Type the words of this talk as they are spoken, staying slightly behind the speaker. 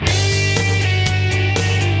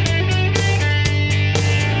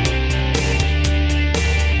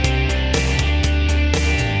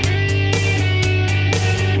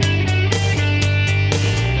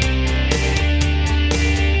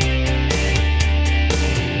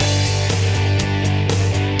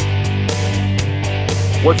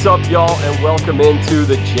What's up, y'all, and welcome into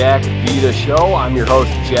the Jack Vita Show. I'm your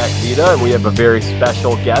host, Jack Vita, and we have a very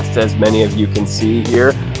special guest, as many of you can see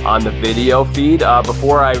here on the video feed.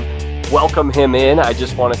 Before I welcome him in, I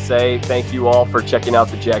just want to say thank you all for checking out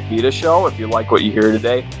the Jack Vita Show. If you like what you hear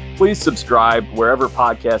today, please subscribe wherever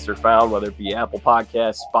podcasts are found, whether it be Apple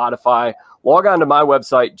Podcasts, Spotify. Log on to my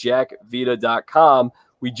website, jackvita.com.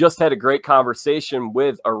 We just had a great conversation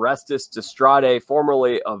with Orestes Destrade,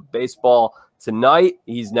 formerly of Baseball Tonight.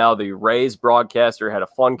 He's now the Rays broadcaster. Had a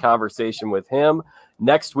fun conversation with him.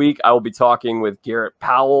 Next week, I will be talking with Garrett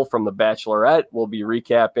Powell from The Bachelorette. We'll be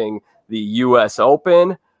recapping the U.S.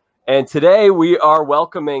 Open. And today we are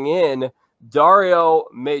welcoming in Dario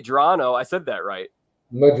Medrano. I said that right.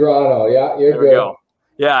 Medrano, yeah, you're there good. We go.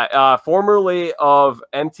 Yeah, formerly of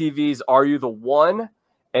MTV's Are You the One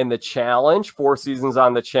and The Challenge, 4 seasons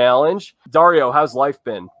on The Challenge. Dario, how's life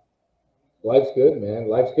been? Life's good, man.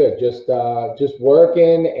 Life's good. Just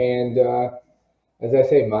working and, as I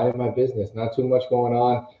say, minding my business. Not too much going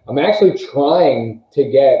on. I'm actually trying to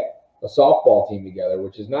get a softball team together,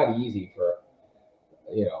 which is not easy for,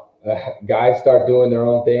 guys start doing their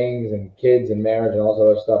own things and kids and marriage and all this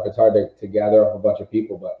other stuff. It's hard to gather up a bunch of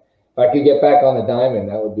people. But if I could get back on the diamond,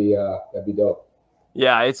 that'd be dope.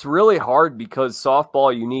 Yeah, it's really hard because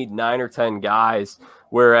softball, you need 9 or 10 guys.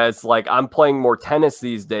 Whereas, I'm playing more tennis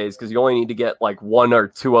these days because you only need to get, 1 or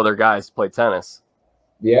 2 other guys to play tennis.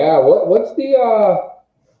 Yeah, what's the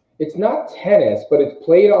it's not tennis, but it's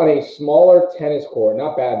played on a smaller tennis court,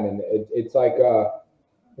 not badminton. It's like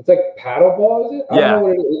paddleball, is it? I don't know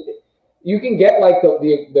what it is. You can get,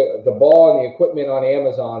 the ball and the equipment on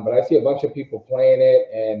Amazon, but I see a bunch of people playing it,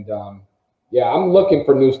 and, I'm looking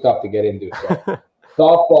for new stuff to get into. So.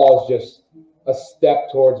 Softball is just a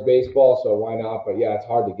step towards baseball, so why not? But yeah, it's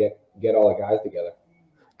hard to get all the guys together.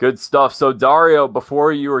 Good stuff. So Dario,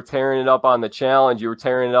 before you were tearing it up on The Challenge, you were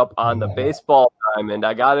tearing it up on the baseball diamond.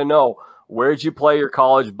 I got to know, where'd you play your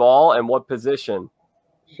college ball and what position?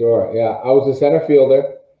 Sure. Yeah, I was a center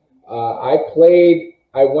fielder. I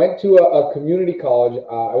went to a community college.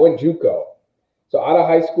 I went JUCO. So out of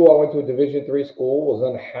high school, I went to a Division III school.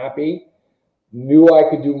 Was unhappy. Knew I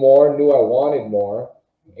could do more, knew I wanted more.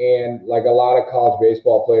 And like a lot of college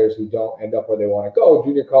baseball players who don't end up where they want to go,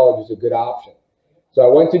 junior college is a good option. So I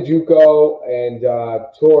went to JUCO and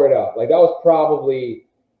tore it up. That was probably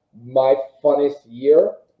my funnest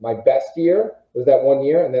year. My best year was that 1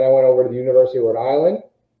 year. And then I went over to the University of Rhode Island.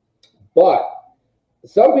 But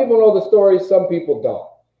some people know the story, some people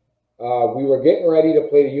don't. We were getting ready to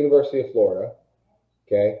play the University of Florida.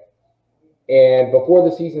 Okay. And before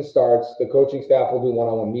the season starts, the coaching staff will do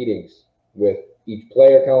one-on-one meetings with each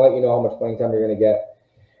player, kind of let you know how much playing time you're going to get.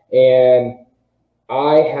 And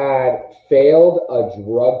I had failed a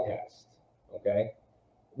drug test, okay,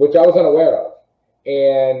 which I was unaware of.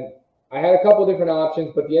 And I had a couple different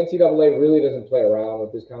options, but the NCAA really doesn't play around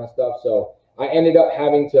with this kind of stuff. So I ended up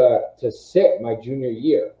having to sit my junior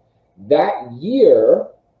year. That year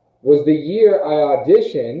was the year I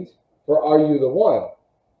auditioned for Are You the One?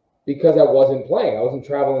 Because I wasn't playing. I wasn't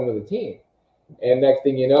traveling with the team. And next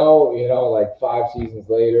thing you know, 5 seasons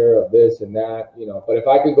later of this and that, but if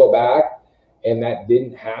I could go back and that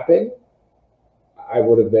didn't happen, I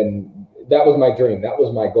would have been, that was my dream. That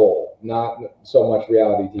was my goal, not so much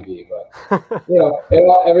reality TV, but,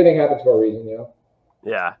 everything happens for a reason,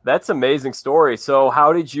 Yeah, that's an amazing story. So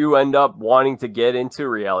how did you end up wanting to get into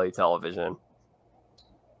reality television?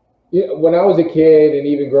 When I was a kid and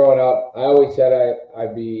even growing up, I always said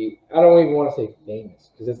I'd be, I don't even want to say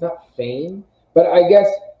famous because it's not fame, but I guess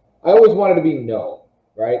I always wanted to be known,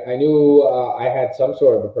 right? I knew I had some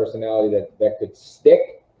sort of a personality that could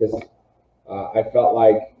stick because I felt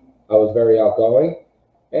like I was very outgoing.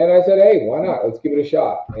 And I said, hey, why not? Let's give it a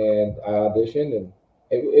shot. And I auditioned, and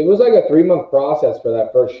it was like a 3-month process for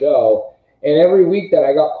that first show. And every week that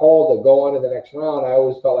I got called to go on to the next round, I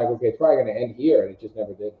always felt like, okay, it's probably going to end here. And it just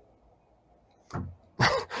never did.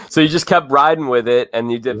 So you just kept riding with it,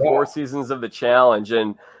 and you did 4 seasons of The Challenge.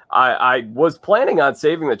 And I was planning on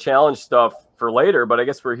saving the Challenge stuff for later, but I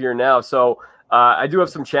guess we're here now. So I do have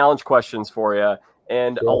some Challenge questions for you.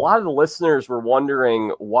 And a lot of the listeners were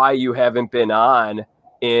wondering why you haven't been on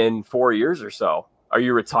in 4 years or so. Are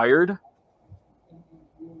you retired?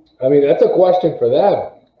 I mean, that's a question for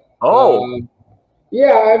them. Oh.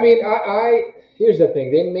 I here's the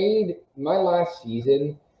thing. They made my last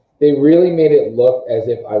season, they really made it look as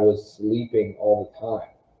if I was sleeping all the time,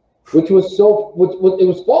 which was it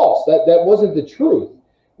was false. That wasn't the truth.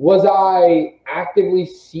 Was I actively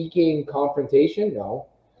seeking confrontation? No.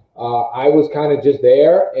 I was kind of just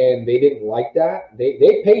there, and they didn't like that.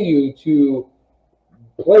 They pay you to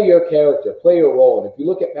play your character, play your role. And if you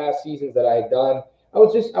look at past seasons that I had done, I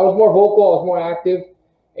was more vocal, I was more active.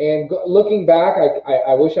 And looking back,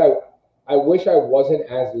 I wish I wasn't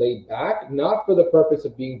as laid back, not for the purpose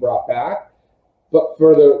of being brought back, but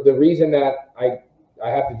for the reason that I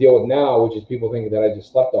have to deal with now, which is people thinking that I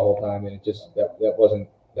just slept the whole time, and it just that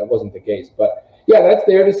wasn't the case. But yeah, that's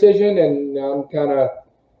their decision, and I'm kind of,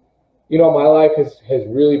 my life has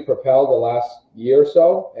really propelled the last year or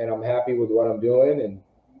so, and I'm happy with what I'm doing, and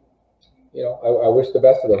I wish the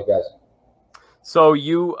best of those guys. So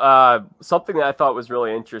you something that I thought was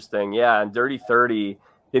really interesting, in Dirty 30,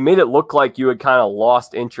 they made it look like you had kind of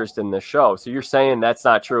lost interest in the show. So you're saying that's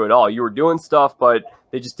not true at all. You were doing stuff, but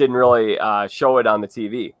they just didn't really show it on the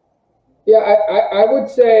TV. Yeah, I would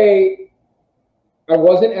say I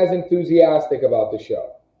wasn't as enthusiastic about the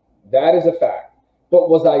show. That is a fact. But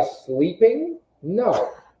was I sleeping?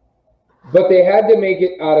 No. But they had to make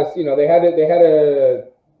it out of, they had to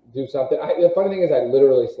do something. The funny thing is I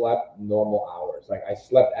literally slept normal hours. Like I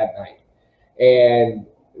slept at night. And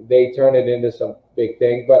they turned it into some big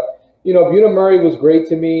thing. But, Buena Murray was great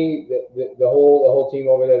to me. The whole team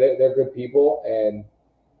over there, they're good people. And,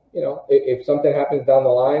 if something happens down the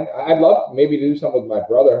line, I'd love maybe to do something with my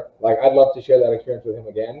brother. Like I'd love to share that experience with him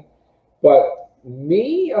again. But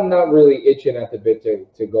me, I'm not really itching at the bit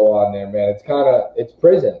to go on there, man. It's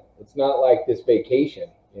prison. It's not like this vacation,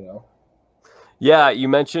 Yeah, you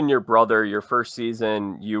mentioned your brother, your first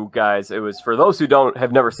season, you guys, it was, for those who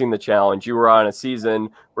have never seen the challenge, you were on a season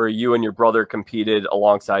where you and your brother competed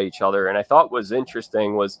alongside each other. And I thought was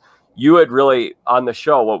interesting was you had really, on the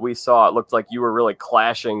show, what we saw, it looked like you were really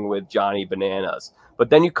clashing with Johnny Bananas. But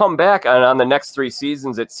then you come back, and on the next 3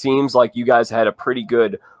 seasons, it seems like you guys had a pretty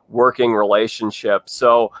good working relationship.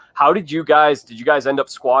 So how did you guys end up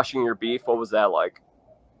squashing your beef? What was that like?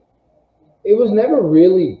 It was never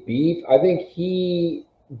really beef. I think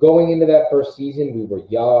going into that first season, we were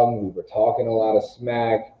young, we were talking a lot of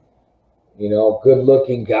smack, good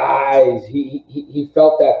looking guys. He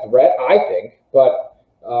felt that threat, I think, but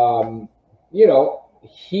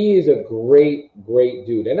he is a great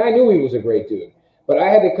dude. And I knew he was a great dude. But I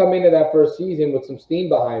had to come into that first season with some steam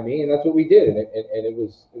behind me, and that's what we did. And it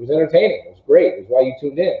was entertaining. It was great. It was why you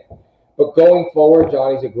tuned in. But going forward,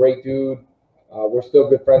 Johnny's a great dude. We're still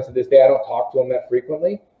good friends to this day. I don't talk to him that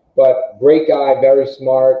frequently, but great guy, very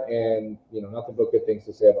smart, and nothing but good things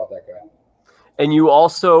to say about that guy. And you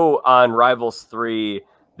also, on Rivals 3,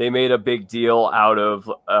 they made a big deal out of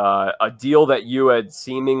a deal that you had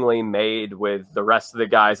seemingly made with the rest of the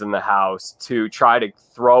guys in the house to try to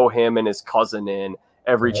throw him and his cousin in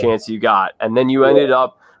every chance you got. And then you ended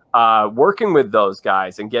up working with those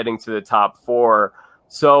guys and getting to the top 4.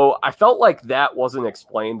 So I felt like that wasn't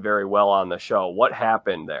explained very well on the show. What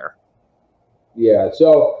happened there? Yeah,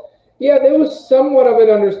 so, there was somewhat of an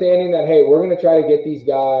understanding that, hey, we're going to try to get these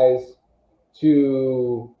guys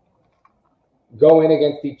to go in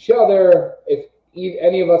against each other. If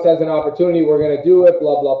any of us has an opportunity, we're going to do it,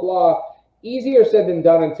 blah, blah, blah. Easier said than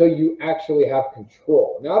done until you actually have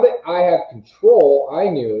control. Now that I had control, I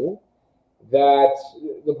knew that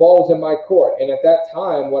the ball was in my court. And at that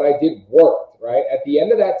time, what I did worked, right? At the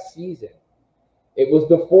end of that season, it was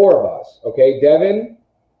the 4 of us, okay? Devin,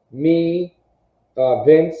 me,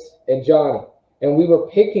 Vince, and Johnny. And we were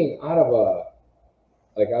picking out of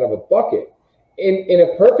a bucket. In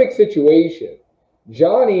a perfect situation,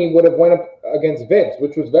 Johnny would have went up against Vince,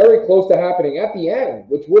 which was very close to happening at the end,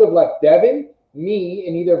 which would have left Devin, me,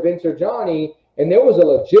 and either Vince or Johnny. And there was a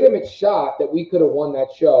legitimate shot that we could have won that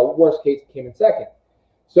show. Worst case, came in second.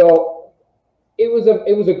 So it was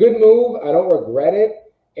a good move. I don't regret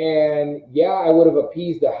it. And I would have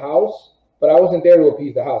appeased the house, but I wasn't there to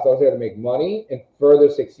appease the house. I was there to make money and further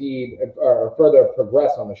succeed or further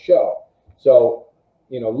progress on the show. So,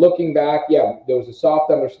 looking back, there was a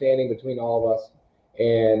soft understanding between all of us.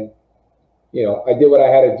 And, I did what I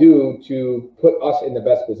had to do to put us in the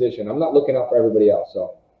best position. I'm not looking out for everybody else.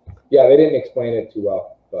 So, they didn't explain it too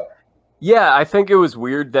well. But yeah, I think it was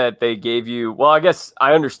weird that they gave you, well, I guess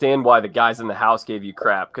I understand why the guys in the house gave you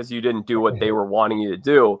crap because you didn't do what they were wanting you to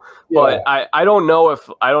do. But I don't know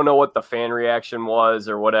what the fan reaction was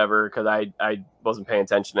or whatever, because I wasn't paying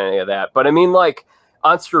attention to any of that. But I mean, like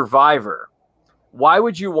on Survivor, why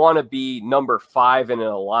would you want to be number 5 in an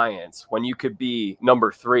alliance when you could be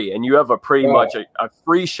number 3 and you have a pretty much a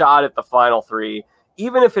free shot at the final 3?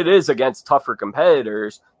 Even if it is against tougher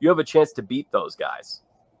competitors, you have a chance to beat those guys.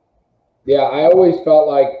 Yeah, I always felt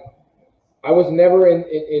like I was never in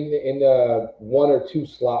the 1 or 2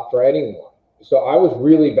 slot for anyone. So I was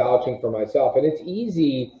really vouching for myself. And it's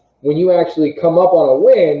easy when you actually come up on a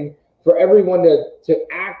win for everyone to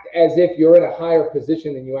act as if you're in a higher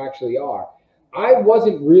position than you actually are. I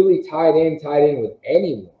wasn't really tied in with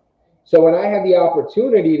anyone. So when I had the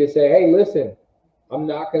opportunity to say, hey, listen, I'm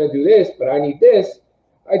not going to do this, but I need this,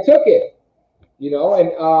 I took it,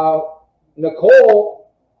 and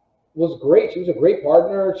Nicole was great. She was a great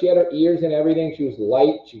partner. She had her ears and everything. She was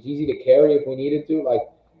light. She was easy to carry if we needed to. Like,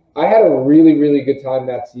 I had a really, really good time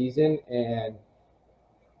that season, and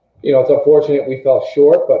it's unfortunate we fell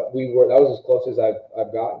short, but that was as close as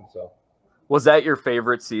I've gotten. So, was that your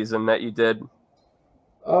favorite season that you did?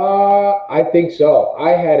 I think so.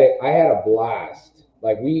 I had a blast.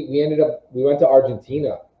 Like, we went to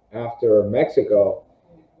Argentina after Mexico,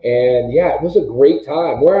 and yeah, it was a great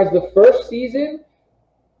time. Whereas the first season,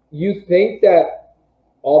 you think that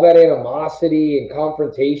all that animosity and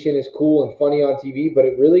confrontation is cool and funny on TV, but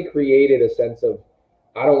it really created a sense of,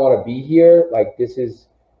 I don't want to be here. Like, this is,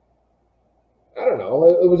 I don't know.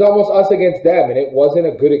 It was almost us against them, and it wasn't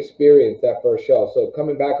a good experience that first show. So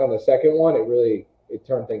coming back on the second one, it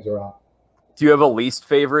turned things around. Do you have a least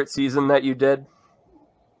favorite season that you did?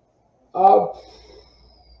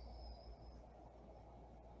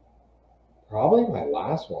 Probably my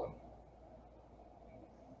last one.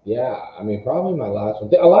 Yeah, I mean, probably my last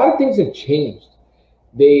one. A lot of things have changed.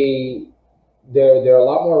 They're a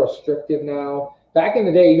lot more restrictive now. Back in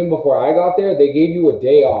the day, even before I got there, they gave you a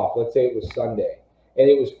day off. Let's say it was Sunday, and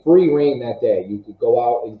it was free reign that day. You could go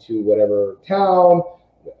out into whatever town,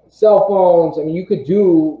 cell phones. I mean, you could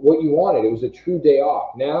do what you wanted. It was a true day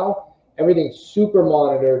off. Now, everything's super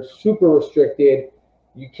monitored, super restricted.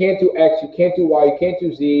 You can't do X, you can't do Y, you can't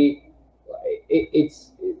do Z.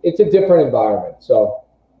 It's a different environment. So,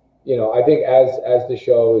 I think as the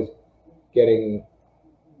show is getting,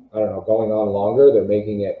 I don't know, going on longer, they're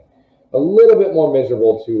making it a little bit more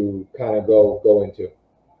miserable to kind of go into.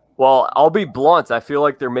 Well, I'll be blunt. I feel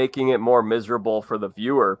like they're making it more miserable for the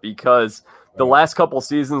viewer, because the last couple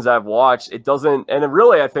seasons I've watched, it doesn't, and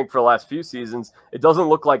really I think for the last few seasons, it doesn't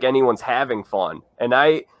look like anyone's having fun. And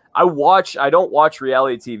I don't watch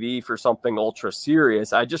reality TV for something ultra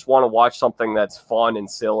serious. I just want to watch something that's fun and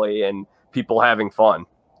silly and people having fun.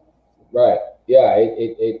 Right. Yeah.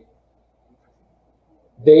 I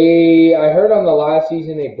heard on the last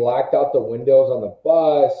season they blacked out the windows on the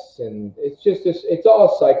bus, and it's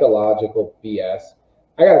all psychological BS.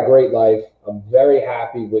 I got a great life. I'm very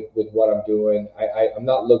happy with what I'm doing. I'm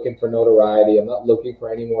not looking for notoriety. I'm not looking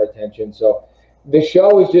for any more attention. So the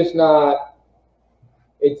show is just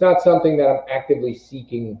it's not something that I'm actively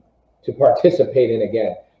seeking to participate in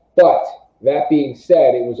again. But that being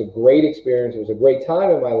said, it was a great experience. It was a great time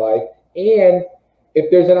in my life. And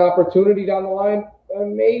if there's an opportunity down the line,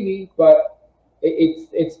 maybe, but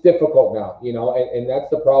it's difficult now, and that's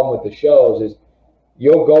the problem with the shows is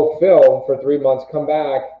you'll go film for 3 months, come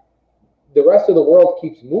back, the rest of the world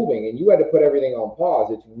keeps moving, and you had to put everything on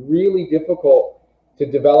pause. It's really difficult to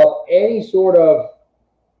develop any sort of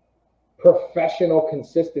professional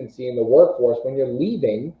consistency in the workforce when you're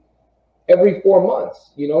leaving every 4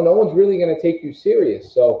 months. No one's really going to take you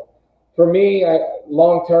serious. So for me,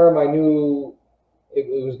 long term, I knew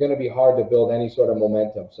it was going to be hard to build any sort of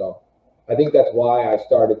momentum. So I think that's why I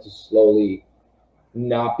started to slowly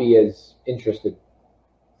not be as interested.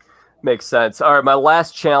 Makes sense. All right, my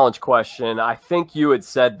last challenge question. I think you had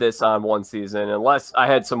said this on one season, unless I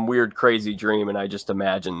had some weird, crazy dream and I just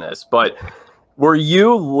imagined this. But were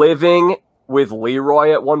you living with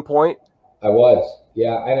Leroy at one point? I was,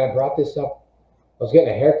 yeah. And I brought this up. I was getting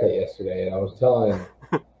a haircut yesterday, and I was telling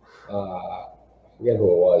I forget who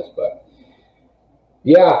it was, but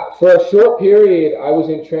yeah, for a short period, I was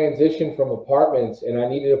in transition from apartments, and I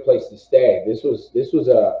needed a place to stay. This was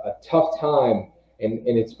a tough time, and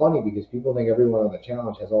it's funny because people think everyone on the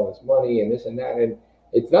challenge has all this money and this and that, and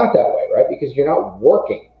it's not that way, right? Because you're not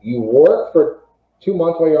working. You work for 2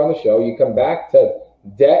 months while you're on the show. You come back to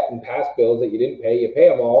debt and past bills that you didn't pay. You pay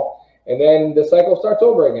them all, and then the cycle starts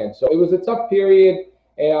over again. So it was a tough period,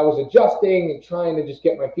 and I was adjusting and trying to just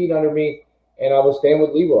get my feet under me. And I was staying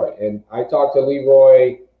with Leroy, and I talked to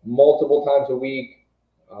Leroy multiple times a week.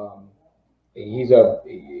 He's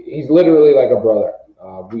literally like a brother.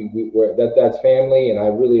 That's family, and I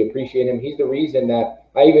really appreciate him. He's the reason that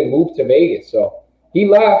I even moved to Vegas. So he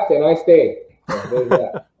left, and I stayed. So there's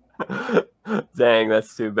that. Dang,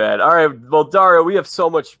 that's too bad. All right, well, Dario, we have so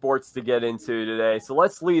much sports to get into today. So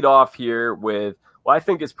let's lead off here with what I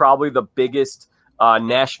think is probably the biggest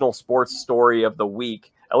national sports story of the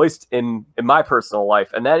week, at least in my personal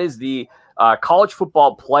life, and that is the college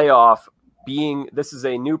football playoff this is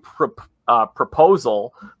a new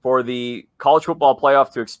proposal for the college football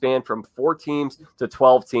playoff to expand from 4 teams to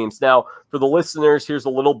 12 teams. Now, for the listeners, here's a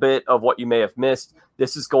little bit of what you may have missed.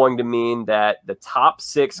 This is going to mean that the top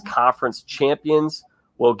 6 conference champions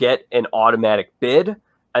will get an automatic bid,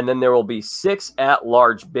 and then there will be 6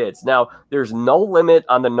 at-large bids. Now, there's no limit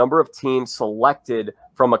on the number of teams selected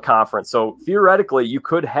from a conference. So theoretically, you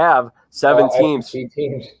could have 7 teams. SEC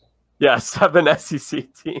teams. Yeah, 7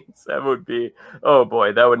 SEC teams. That would be, oh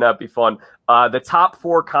boy, that would not be fun. The top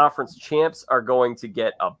 4 conference champs are going to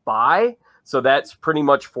get a bye. So that's pretty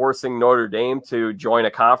much forcing Notre Dame to join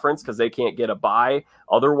a conference because they can't get a bye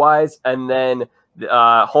otherwise. And then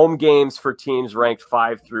home games for teams ranked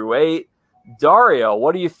 5 through 8. Dario,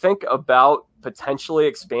 what do you think about potentially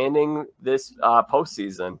expanding this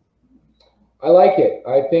postseason? I like it.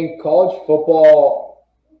 I think college football,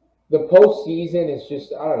 the postseason is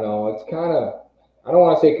just, I don't know, it's kind of, I don't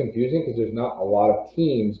want to say confusing because there's not a lot of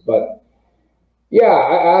teams, but yeah,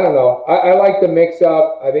 I don't know. I like the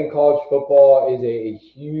mix-up. I think college football is a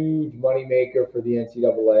huge moneymaker for the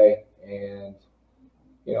NCAA, and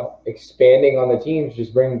you know, expanding on the teams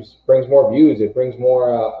just brings more views. It brings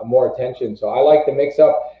more attention. So I like the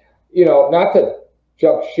mix-up. You know, not to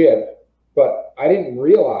jump ship, but I didn't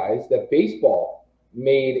realize that baseball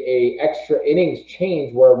made a extra innings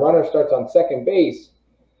change where a runner starts on second base.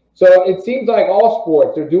 So it seems like all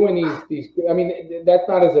sports are doing these. I mean, that's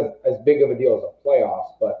not as big of a deal as a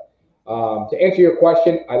playoffs. But to answer your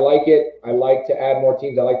question, I like it. I like to add more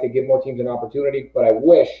teams. I like to give more teams an opportunity. But I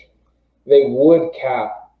wish they would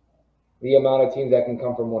cap the amount of teams that can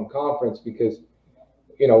come from one conference because,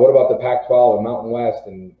 you know, what about the Pac-12 and Mountain West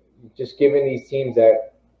and just giving these teams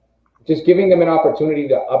just giving them an opportunity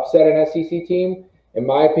to upset an SEC team, in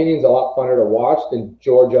my opinion, is a lot funner to watch than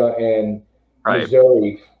Georgia and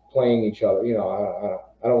Missouri playing each other. You know,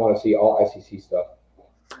 I don't want to see all SEC stuff.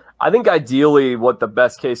 I think ideally what the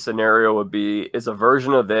best case scenario would be is a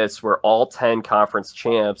version of this where all 10 conference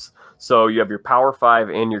champs, so you have your Power 5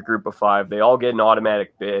 and your Group of 5, they all get an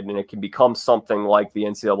automatic bid, and it can become something like the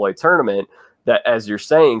NCAA tournament that, as you're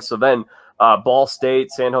saying, so then Ball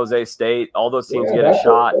State, San Jose State, all those teams get a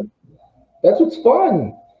shot. That's what's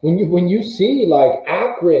fun. When you see like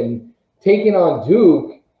Akron taking on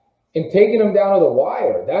Duke and taking them down to the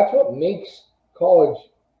wire, that's what makes college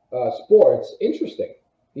sports interesting.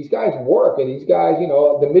 These guys work, and these guys, you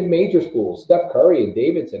know, the mid-major schools, Steph Curry and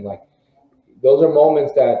Davidson, like those are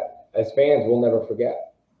moments that as fans we'll never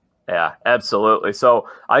forget. Yeah, absolutely. So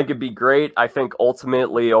I think it'd be great. I think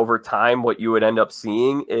ultimately over time, what you would end up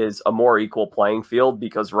seeing is a more equal playing field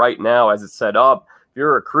because right now, as it's set up, if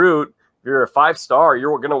you're a recruit, if you're a 5-star,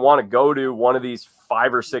 you're going to want to go to one of these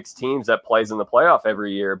 5 or 6 teams that plays in the playoff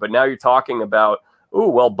every year. But now you're talking about,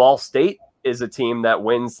 Ball State is a team that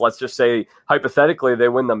wins, let's just say, hypothetically, they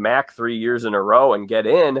win the MAC 3 years in a row and get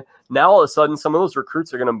in. Now, all of a sudden, some of those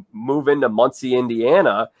recruits are going to move into Muncie,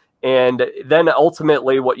 Indiana. And then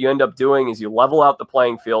ultimately what you end up doing is you level out the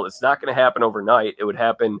playing field. It's not going to happen overnight. It would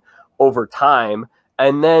happen over time.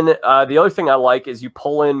 And then the other thing I like is you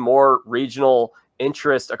pull in more regional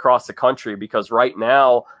interest across the country because right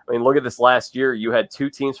now, I mean, look at this last year. You had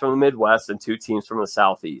 2 teams from the Midwest and 2 teams from the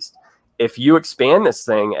Southeast. If you expand this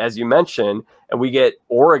thing, as you mentioned, and we get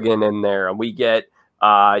Oregon in there and we get,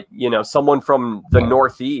 someone from the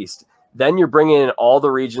Northeast, then you're bringing in all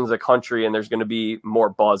the regions of the country and there's going to be more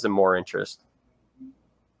buzz and more interest.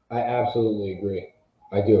 I absolutely agree.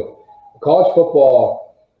 I do. College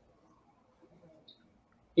football,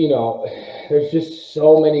 you know, there's just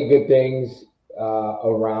so many good things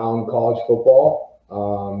around college football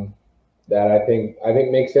that I think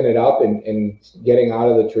mixing it up and getting out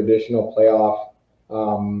of the traditional playoff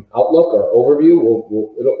outlook or overview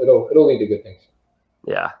it'll lead to good things.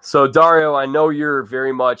 Yeah. So Dario, I know you're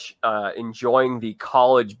very much enjoying the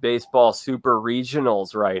college baseball super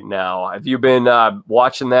regionals right now. Have you been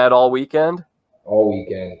watching that all weekend? All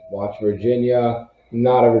weekend. Watch Virginia.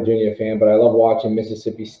 Not a Virginia fan, but I love watching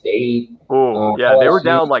Mississippi State. Oh, yeah, they were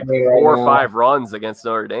down like 4 or 5 runs against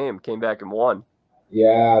Notre Dame. Came back and won.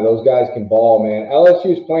 Yeah, those guys can ball, man.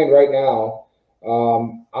 LSU's playing right now.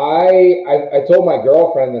 I told my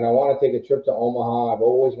girlfriend that I want to take a trip to Omaha. I've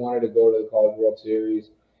always wanted to go to the College World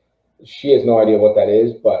Series. She has no idea what that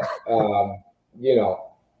is, but you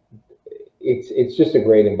know, it's just a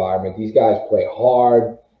great environment. These guys play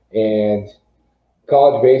hard, and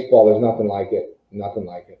college baseball, there's nothing like it. Nothing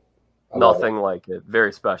like it. Nothing like it.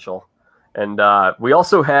 Very special. And we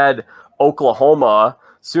also had Oklahoma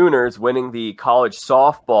Sooners winning the college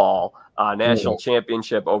softball national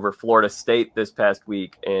championship over Florida State this past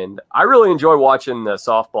week. And I really enjoy watching the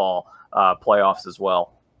softball playoffs as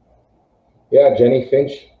well. Yeah, Jenny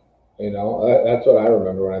Finch That's what I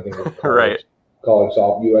remember when I think of Right. college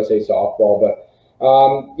USA softball. But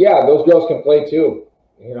yeah, those girls can play too.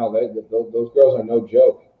 Those girls are no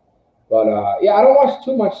joke. But yeah, I don't watch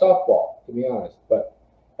too much softball, to be honest. But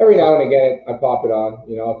every now and again, I pop it on.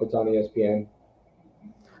 If it's on ESPN.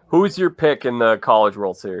 Who's your pick in the College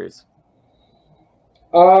World Series?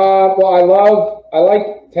 Well, I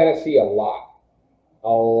like Tennessee a lot.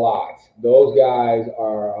 Those guys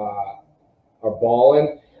are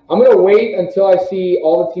balling. I'm gonna wait until I see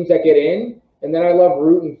all the teams that get in, and then I love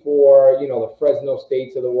rooting for the Fresno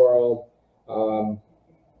States of the world.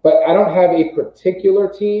 But I don't have a particular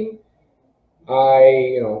team.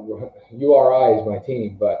 URI is my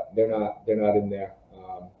team, but they're not in there.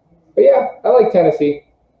 But yeah, I like Tennessee.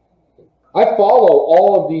 I follow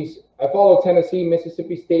all of these. I follow Tennessee,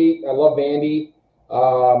 Mississippi State. I love Vandy.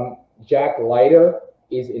 Jack Leiter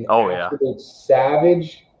is an absolute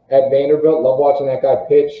savage at Vanderbilt. Love watching that guy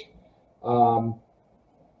pitch.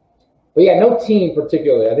 But yeah, no team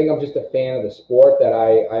particularly. I think I'm just a fan of the sport that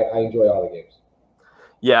I enjoy all the games.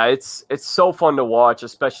 Yeah, it's so fun to watch,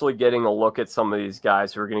 especially getting a look at some of these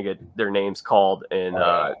guys who are going to get their names called in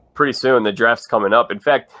pretty soon. The draft's coming up. In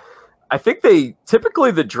fact, I think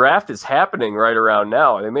typically the draft is happening right around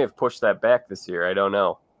now. They may have pushed that back this year. I don't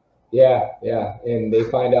know. Yeah, and they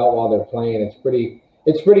find out while they're playing.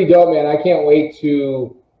 It's pretty dope, man. I can't wait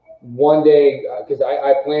to one day, because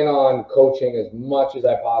I plan on coaching as much as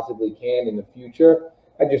I possibly can in the future.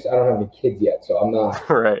 I don't have any kids yet, so I'm not.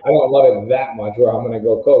 Right. I don't love it that much where I'm going to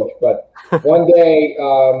go coach. But one day,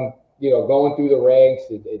 going through the ranks,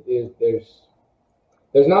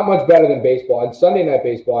 there's not much better than baseball. And Sunday night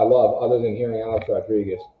baseball, I love, other than hearing Alex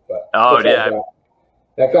Rodriguez. But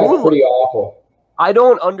that guy's pretty awful. I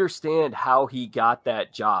don't understand how he got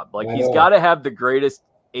that job. Like, he's got to have the greatest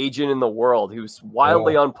agent in the world who's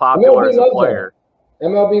wildly unpopular as a player.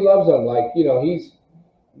 MLB loves him. You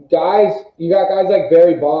got guys like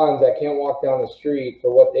Barry Bonds that can't walk down the street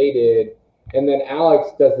for what they did. And then Alex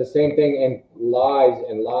does the same thing and lies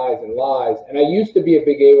and lies and lies. And I used to be a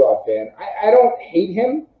big A-Rod fan. I don't hate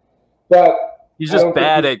him, but he's just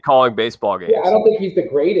bad at calling baseball games. Yeah, I don't think he's the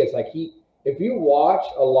greatest. If you watch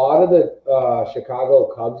a lot of the Chicago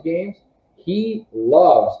Cubs games, he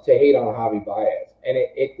loves to hate on Javi Baez. And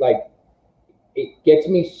it gets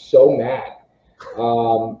me so mad.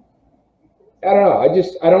 I don't know. I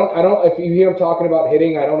don't. If you hear him talking about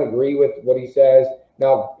hitting, I don't agree with what he says.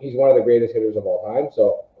 Now, he's one of the greatest hitters of all time,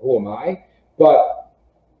 so who am I? But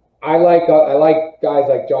I like guys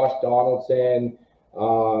like Josh Donaldson.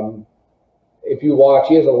 If you watch,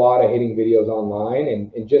 he has a lot of hitting videos online,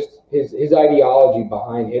 and just his ideology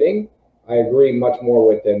behind hitting, I agree much more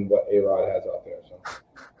with than what A-Rod has out there. So.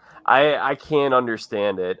 I can't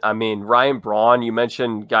understand it. I mean, Ryan Braun, you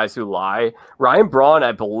mentioned guys who lie. Ryan Braun,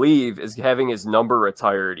 I believe, is having his number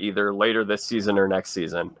retired either later this season or next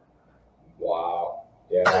season. Wow.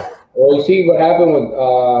 Yeah. Well, you see what happened with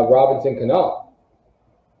Robinson Cano.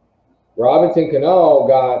 Robinson Cano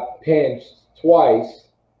got pinched twice,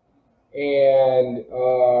 and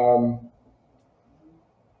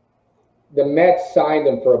the Mets signed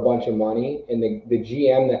him for a bunch of money, and the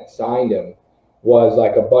GM that signed him was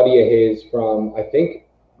like a buddy of his from, I think,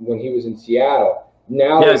 when he was in Seattle.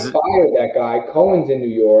 Now they fired that guy. Cohen's in New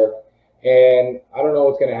York, and I don't know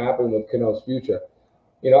what's going to happen with Cano's future.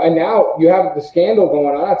 And now you have the scandal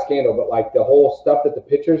going on, not scandal, but like the whole stuff that the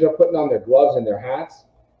pitchers are putting on their gloves and their hats.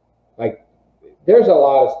 Like, there's a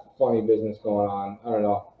lot of funny business going on. I don't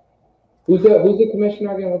know. Who's the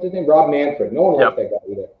commissioner again? What's his name? Rob Manfred. No one likes that guy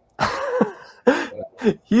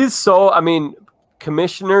either. He's so,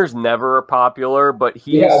 commissioners never are popular, but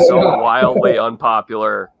he is so wildly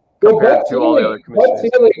unpopular compared to all the other commissioners.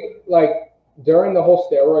 During the whole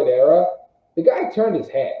steroid era, the guy turned his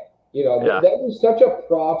head. That was such a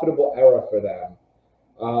profitable era for them.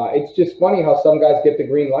 It's just funny how some guys get the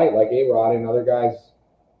green light, like A-Rod, and other guys,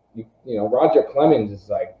 Roger Clemens is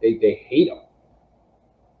like, they hate him.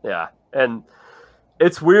 Yeah, and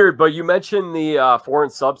it's weird, but you mentioned the foreign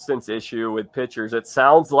substance issue with pitchers. It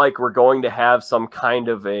sounds like we're going to have some kind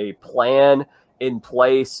of a plan in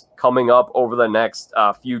place coming up over the next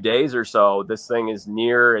few days or so. This thing is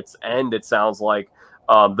near its end, it sounds like.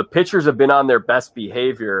 The pitchers have been on their best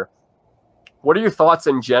behavior. What are your thoughts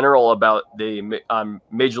in general about the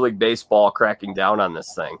Major League Baseball cracking down on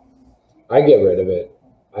this thing? I get rid of it.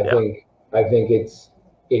 I think it's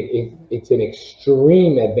an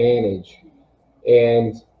extreme advantage.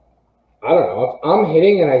 And I don't know, if I'm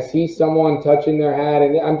hitting and I see someone touching their hat,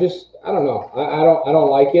 and I don't know. I don't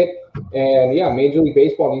like it. And yeah, Major League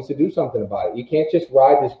Baseball needs to do something about it. You can't just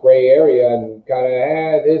ride this gray area and kind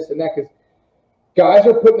of this and that, because guys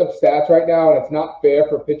are putting up stats right now, and it's not fair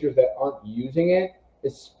for pitchers that aren't using it,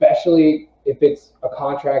 especially if it's a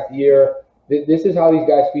contract year. This is how these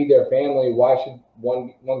guys feed their family. Why should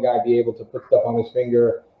one guy be able to put stuff on his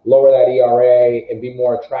finger, lower that ERA, and be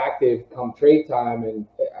more attractive come trade time? And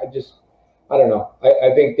I don't know.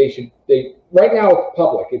 I think right now it's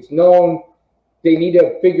public. It's known. They need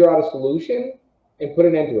to figure out a solution and put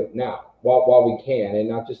an end to it now while we can, and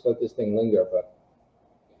not just let this thing linger. But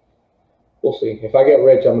we'll see. If I get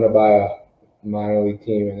rich, I'm going to buy a minor league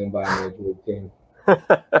team and then buy a major league team.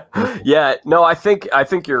 Yeah, no, I think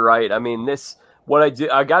you're right. I mean,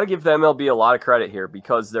 I got to give the MLB a lot of credit here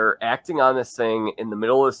because they're acting on this thing in the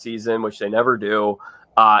middle of the season, which they never do.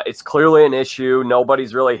 It's clearly an issue.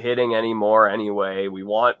 Nobody's really hitting anymore anyway. We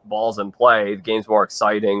want balls in play. The game's more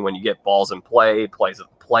exciting when you get balls in play, plays at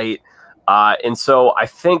the plate. And so I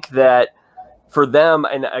think that for them,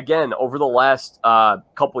 and again, over the last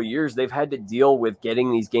couple of years, they've had to deal with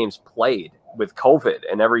getting these games played with COVID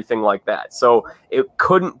and everything like that. So it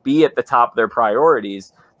couldn't be at the top of their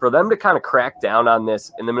priorities. For them to kind of crack down on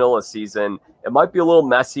this in the middle of the season, it might be a little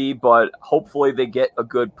messy, but hopefully they get a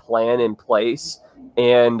good plan in place.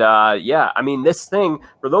 And I mean, this thing,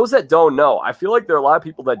 for those that don't know, I feel like there are a lot of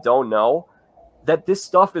people that don't know that this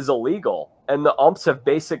stuff is illegal. And the umps have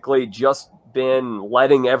basically just been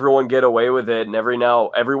letting everyone get away with it. And every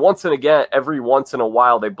once in a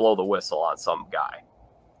while, they blow the whistle on some guy.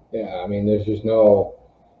 Yeah, I mean, there's just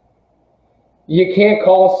you can't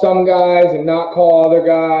call some guys and not call other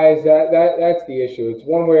guys. That's the issue. It's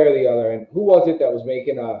one way or the other. And who was it that was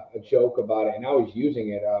making a joke about it? And now he's using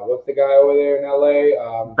it. What's the guy over there in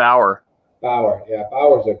LA? Bauer. Yeah,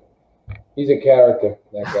 he's a character,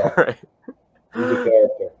 that guy. Right. He's a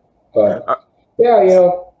character. But yeah,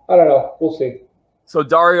 I don't know. We'll see. So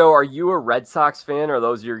Dario, are you a Red Sox fan? Or are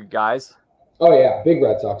those your guys? Oh yeah, big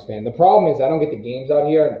Red Sox fan. The problem is I don't get the games out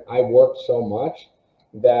here, and I work so much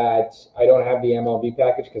that I don't have the MLB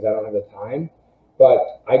package because I don't have the time. But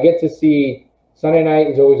I get to see Sunday night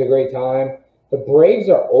is always a great time. The Braves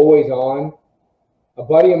are always on. A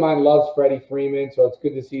buddy of mine loves Freddie Freeman, so it's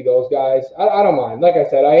good to see those guys. I don't mind. Like I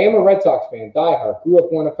said, I am a Red Sox fan, diehard. Grew up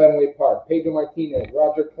going to Fenway Park. Pedro Martinez,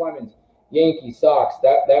 Roger Clemens, Yankees, Sox.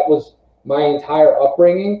 That was my entire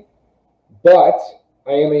upbringing. But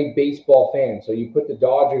I am a baseball fan, so you put the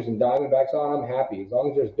Dodgers and Diamondbacks on, I'm happy. As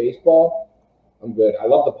long as there's baseball, I'm good. I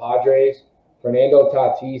love the Padres. Fernando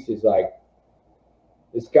Tatis is like,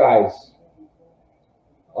 this guy's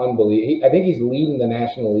unbelievable. I think he's leading the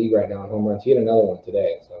National League right now in home runs. He had another one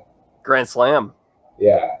today. So Grand Slam.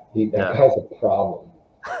 Yeah, that guy's a problem.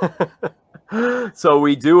 So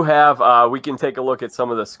we do have, we can take a look at some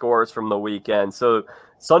of the scores from the weekend. So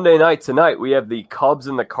Sunday night tonight, we have the Cubs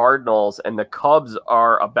and the Cardinals, and the Cubs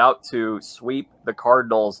are about to sweep the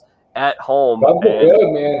Cardinals at home. Cubs are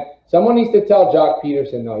good, man. Someone needs to tell Jock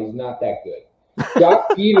Peterson, no, he's not that good.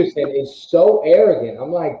 Jock Peterson is so arrogant.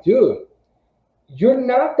 I'm like, dude, you're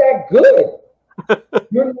not that good.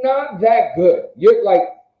 You're not that good. You're like,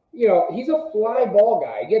 he's a fly ball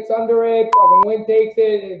guy. He gets under it, fucking wind takes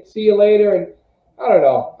it, and see you later. And I don't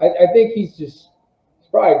know. I think he's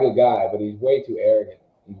probably a good guy, but he's way too arrogant.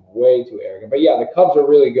 But yeah, the Cubs are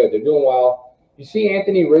really good. They're doing well. You see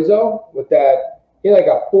Anthony Rizzo with that. He had like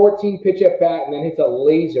a 14-pitch at bat and then hits a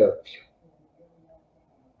laser.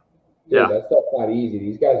 Dude, yeah, that stuff's not easy.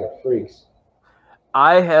 These guys are freaks.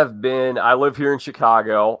 I live here in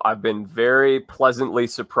Chicago. I've been very pleasantly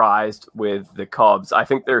surprised with the Cubs. I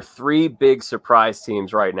think there are three big surprise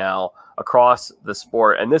teams right now across the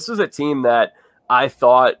sport. And this is a team that I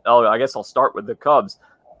thought, I guess I'll start with the Cubs.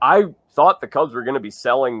 I thought the Cubs were going to be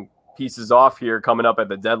selling pieces off here coming up at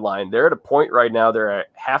the deadline. They're at a point right now. They're at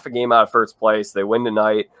half a game out of first place. They win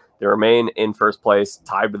tonight. They remain in first place,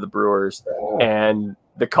 tied with the Brewers. And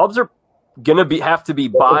the Cubs are going to have to be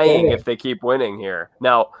buying if they keep winning here.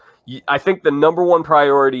 Now, I think the number one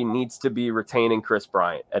priority needs to be retaining Chris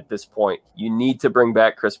Bryant at this point. You need to bring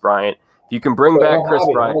back Chris Bryant. If you can bring back Chris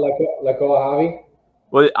Bryant. Let go of Javi?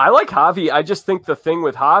 Well, I like Javi. I just think the thing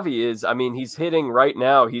with Javi is, I mean, he's hitting right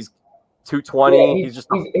now. He's 220. Yeah, he's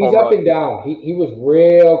up and down. He was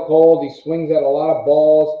real cold. He swings at a lot of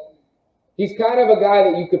balls. He's kind of a guy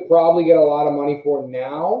that you could probably get a lot of money for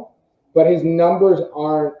now, but his numbers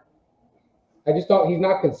aren't. He's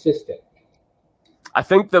not consistent. I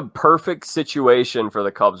think the perfect situation for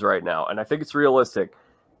the Cubs right now, and I think it's realistic,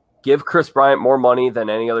 give Chris Bryant more money than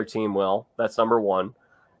any other team will. That's number one.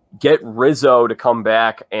 Get Rizzo to come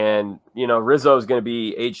back, and Rizzo is going to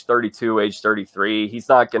be age 32, age 33. He's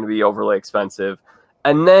not going to be overly expensive.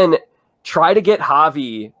 And then try to get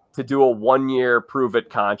Javi to do a 1-year prove-it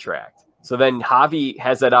contract. So then Javi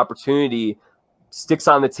has that opportunity sticks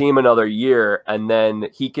on the team another year, and then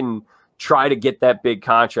he can try to get that big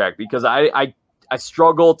contract, because I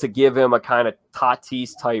struggle to give him a kind of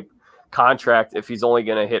Tatis type contract if he's only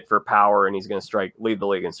going to hit for power and he's going to lead the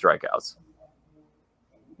league in strikeouts.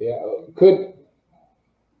 Yeah,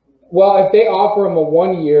 well, if they offer him a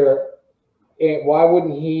 1 year, why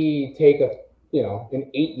wouldn't he take an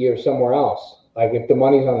 8 year somewhere else? Like, if the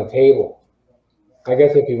money's on the table, I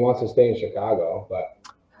guess if he wants to stay in Chicago, but.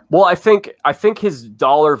 Well, I think his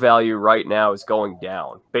dollar value right now is going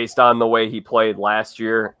down based on the way he played last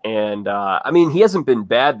year. And I mean, he hasn't been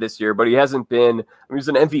bad this year, but he hasn't been. He was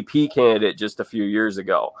an MVP candidate just a few years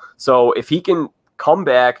ago. So if he can come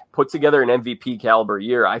back, put together an MVP caliber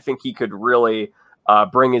year, I think he could really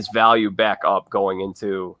bring his value back up going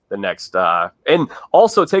into the next. And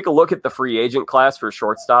also take a look at the free agent class for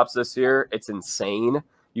shortstops this year. It's insane.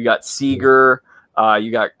 You got Seager.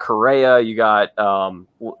 You got Correa, you got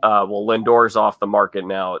Lindor's off the market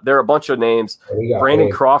now. There are a bunch of names.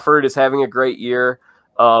 Brandon Crawford is having a great year.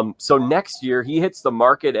 So next year he hits the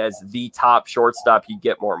market as the top shortstop. You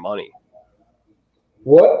get more money.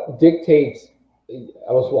 What dictates?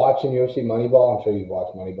 I was watching UFC Moneyball. I'm sure you've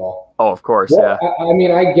watched Moneyball. Oh, of course, yeah. I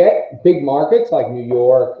mean, I get big markets like New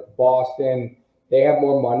York, Boston. They have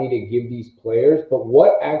more money to give these players, but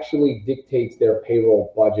what actually dictates their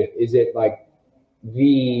payroll budget? Is it like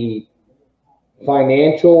the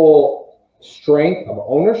financial strength of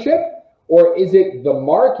ownership, or is it the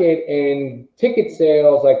market and ticket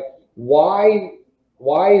sales? Like, why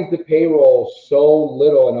is the payroll so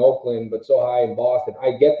little in Oakland but so high in Boston?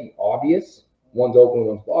 I get the obvious, one's Oakland,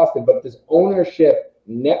 one's Boston, but does ownership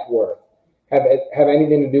net worth have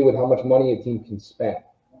anything to do with how much money a team can spend?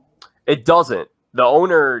 It doesn't. The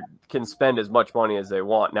owner can spend as much money as they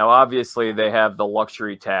want. Now, obviously, they have the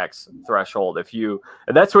luxury tax threshold. And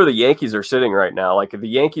that's where the Yankees are sitting right now. Like, if the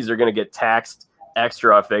Yankees are going to get taxed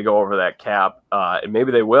extra if they go over that cap, and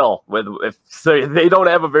maybe they will. So they don't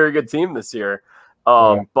have a very good team this year.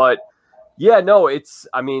 But yeah, no,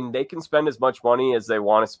 they can spend as much money as they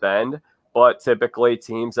want to spend. But typically,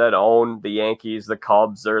 teams that own the Yankees, the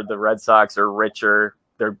Cubs, or the Red Sox are richer.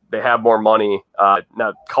 They have more money.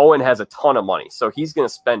 Now, Cohen has a ton of money, so he's going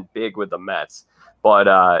to spend big with the Mets. But,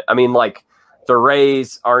 the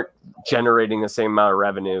Rays aren't generating the same amount of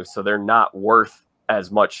revenue, so they're not worth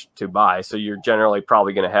as much to buy. So you're generally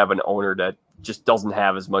probably going to have an owner that just doesn't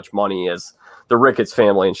have as much money as the Ricketts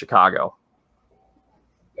family in Chicago.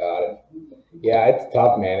 Got it. Yeah, it's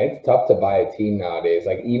tough, man. It's tough to buy a team nowadays.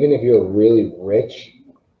 Like, even if you're really rich,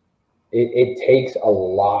 it takes a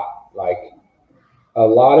lot. Like, a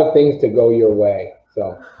lot of things to go your way.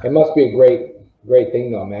 So it must be a great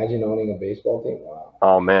thing, though. Imagine owning a baseball team. Wow.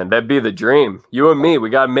 Oh, man, that'd be the dream. You and me, we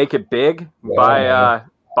got to make it big. Yeah,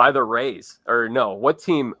 buy the Rays. Or no, what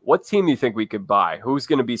team do you think we could buy? Who's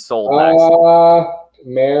going to be sold next?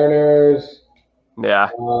 Mariners. Yeah.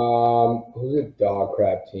 Who's a dog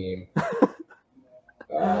crap team?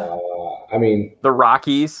 The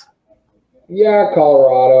Rockies. Yeah,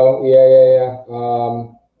 Colorado. Yeah.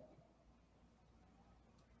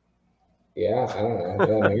 Yeah, I don't know.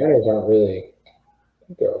 The Mariners aren't really.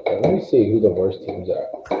 They're okay. Let me see who the worst teams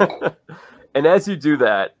are. And as you do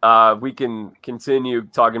that, we can continue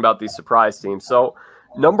talking about these surprise teams. So,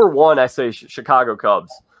 number one, I say Chicago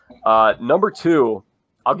Cubs. Number two,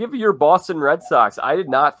 I'll give you your Boston Red Sox. I did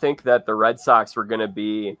not think that the Red Sox were going to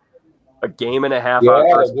be a game and a half out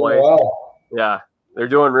of first place. Well. Yeah, they're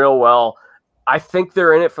doing real well. I think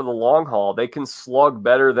they're in it for the long haul. They can slug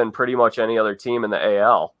better than pretty much any other team in the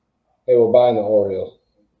AL. They were buying the Orioles.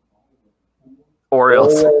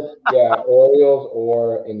 Orioles, yeah, Orioles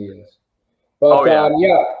or Indians. But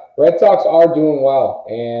Red Sox are doing well,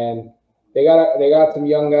 and they got some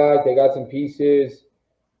young guys. They got some pieces.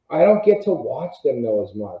 I don't get to watch them though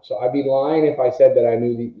as much, so I'd be lying if I said that I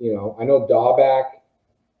knew I know Dahlback.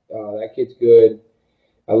 That kid's good.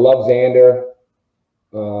 I love Xander,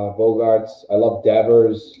 Bogarts. I love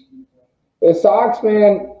Devers. The Sox,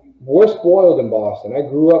 man. We're spoiled in Boston. I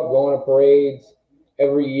grew up going to parades.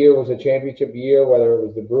 Every year was a championship year, whether it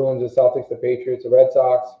was the Bruins, the Celtics, the Patriots, the Red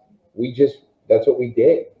Sox. That's what we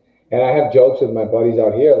did. And I have jokes with my buddies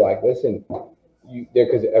out here, like, listen,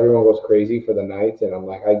 because everyone goes crazy for the Knights, and I'm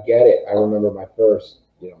like, I get it. I remember my first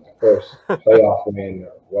playoff win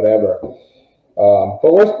or whatever.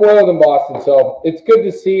 But we're spoiled in Boston, so it's good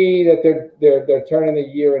to see that they're turning the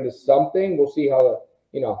year into something. We'll see how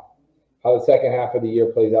the second half of the year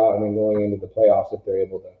plays out, and then going into the playoffs if they're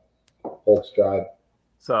able to hold stride.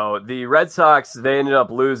 So the Red Sox, they ended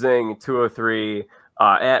up losing 2-3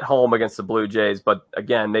 at home against the Blue Jays. But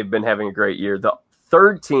again, they've been having a great year. The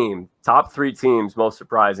third team, top three teams, most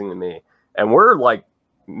surprising to me, and we're like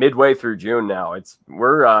midway through June now.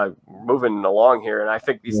 We're moving along here, and I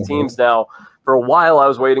think these teams now. For a while, I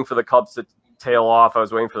was waiting for the Cubs to tail off. I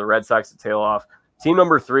was waiting for the Red Sox to tail off. Team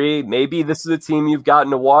number 3, maybe this is a team you've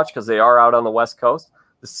gotten to watch because they are out on the West Coast.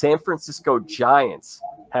 The San Francisco Giants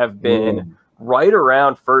have been right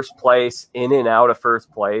around first place, in and out of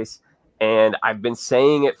first place. And I've been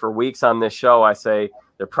saying it for weeks on this show. I say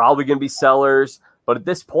they're probably going to be sellers. But at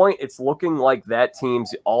this point, it's looking like that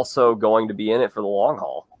team's also going to be in it for the long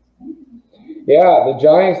haul. Yeah, the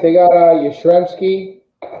Giants, they got Yastrzemski.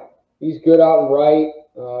 He's good out and right.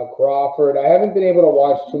 Crawford. I haven't been able to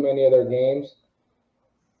watch too many of their games.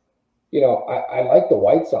 You know, I like the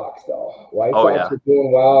White Sox, though. White Sox are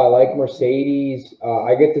doing well. I like Mercedes.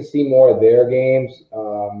 I get to see more of their games.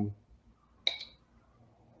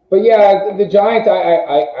 But, yeah, the Giants,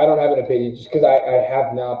 I don't have an opinion just because I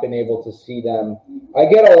have not been able to see them. I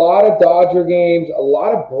get a lot of Dodger games.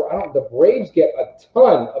 The Braves get a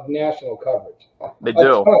ton of national coverage. They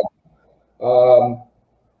do.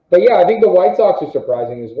 But, yeah, I think the White Sox are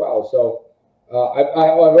surprising as well. So,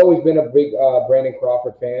 I've always been a big Brandon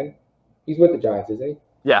Crawford fan. He's with the Giants, isn't he?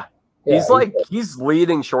 Yeah. He's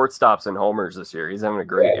leading shortstops and homers this year. He's having a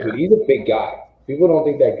great year. Dude, he's a big guy. People don't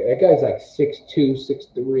think that guy's like 6'2",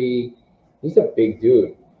 6'3". He's a big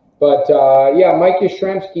dude. But, Mike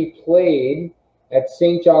Yastrzemski played at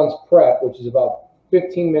St. John's Prep, which is about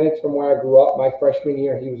 15 minutes from where I grew up. My freshman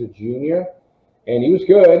year, he was a junior. And he was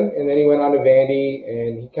good, and then he went on to Vandy,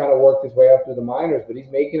 and he kind of worked his way up through the minors, but he's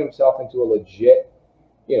making himself into a legit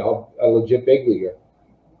big leaguer.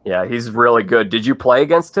 Yeah, he's really good. Did you play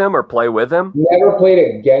against him or play with him? Never played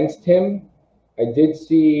against him. I did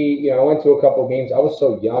see, I went to a couple of games. I was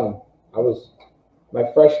so young.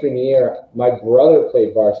 My freshman year, my brother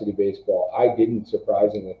played varsity baseball. I didn't,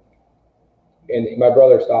 surprisingly. And my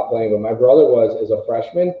brother stopped playing, but my brother was, as a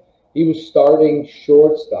freshman, he was starting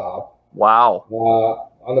shortstop. Wow.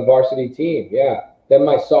 On the varsity team, yeah. Then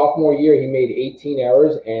my sophomore year, he made 18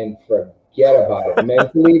 errors, and forget about it.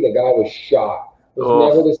 Mentally, the guy was shot. It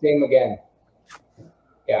was never the same again.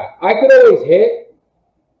 Yeah, I could always hit,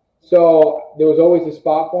 so there was always a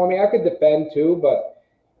spot for me. I could defend too, but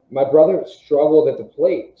my brother struggled at the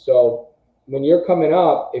plate. So when you're coming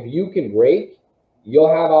up, if you can rake,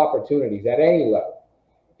 you'll have opportunities at any level.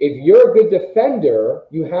 If you're a good defender,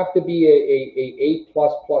 you have to be a A+++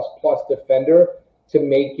 defender to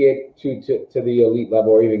make it to the elite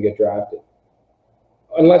level or even get drafted.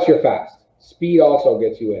 Unless you're fast. Speed also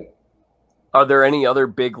gets you in. Are there any other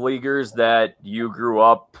big leaguers that you grew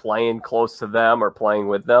up playing close to them or playing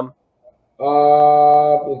with them?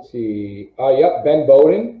 Let's see. Ben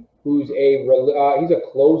Bowden, who's he's a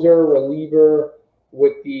closer reliever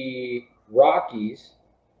with the Rockies.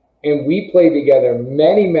 And we played together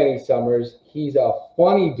many, many summers. He's a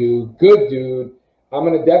funny dude, good dude. I'm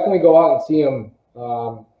going to definitely go out and see him.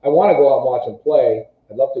 I want to go out and watch him play.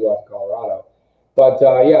 I'd love to go out to Colorado. But,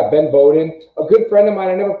 Ben Bowden, a good friend of mine.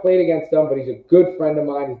 I never played against him, but he's a good friend of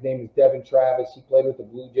mine. His name is Devin Travis. He played with the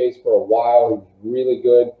Blue Jays for a while. He was really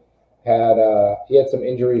good. He had some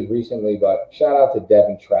injuries recently, but shout out to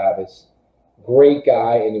Devin Travis. Great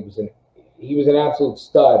guy, and he was an absolute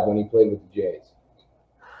stud when he played with the Jays.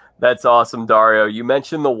 That's awesome, Dario. You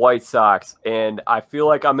mentioned the White Sox, and I feel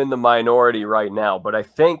like I'm in the minority right now, but I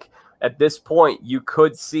think at this point you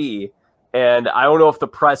could see, and I don't know if the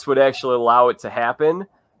press would actually allow it to happen,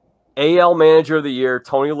 AL Manager of the Year,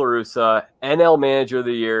 Tony La Russa, NL Manager of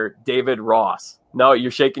the Year, David Ross. No,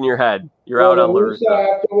 you're shaking your head. You're out on La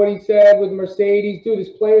Russa. After what he said with Mercedes, dude, his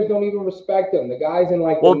players don't even respect him. The guy's in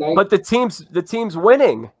like but the team's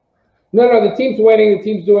winning. No, the team's winning. The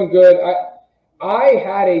team's doing good. I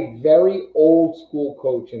had a very old school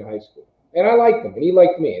coach in high school, and I liked him, and he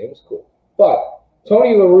liked me, and it was cool. But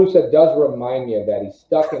Tony La Russa does remind me of that. He's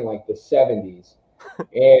stuck in like the 70s.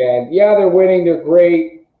 And, yeah, they're winning. They're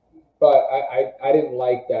great. But I didn't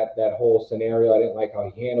like that whole scenario. I didn't like how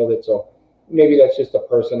he handled it. So maybe that's just a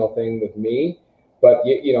personal thing with me. But,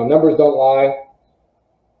 numbers don't lie.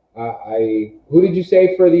 Who did you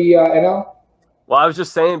say for the NL? Well, I was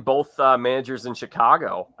just saying both managers in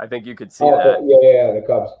Chicago. I think you could see that. Yeah, the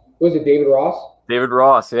Cubs. Was it David Ross? David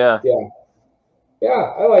Ross, yeah. Yeah,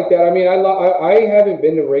 I like that. I mean, I haven't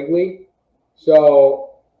been to Wrigley,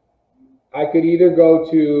 so I could either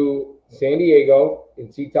go to San Diego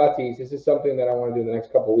and see Tatis. This is something that I want to do in the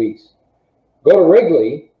next couple of weeks. Go to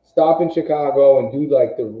Wrigley, stop in Chicago, and do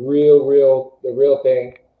like the real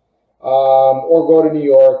thing. Or go to New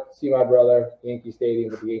York, see my brother, Yankee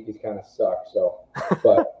Stadium, but the Yankees kind of suck. So,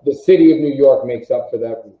 but the city of New York makes up for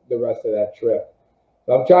that, the rest of that trip.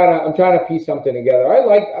 So I'm trying to piece something together.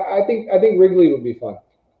 I think Wrigley would be fun.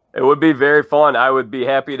 It would be very fun. I would be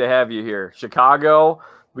happy to have you here. Chicago,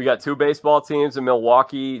 we got 2 baseball teams, in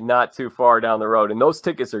Milwaukee, not too far down the road. And those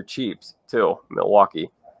tickets are cheap, too, Milwaukee.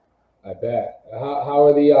 I bet. How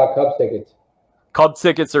are the Cubs tickets? Cubs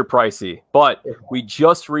tickets are pricey, but we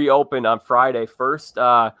just reopened on Friday. First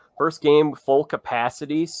game, full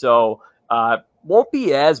capacity, so won't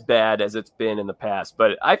be as bad as it's been in the past.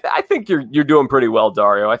 But I think you're doing pretty well,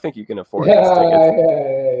 Dario. I think you can afford these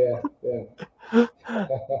tickets.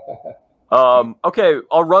 Okay,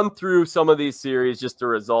 I'll run through some of these series, just the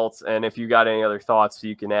results, and if you got any other thoughts,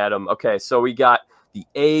 you can add them. Okay, so we got the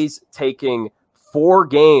A's taking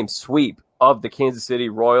 4-game sweep of the Kansas City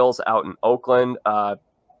Royals out in Oakland.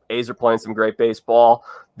 A's are playing some great baseball.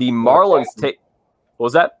 The Marlins take – what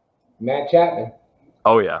was that? Matt Chapman.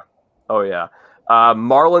 Oh, yeah.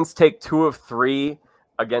 Marlins take 2 of 3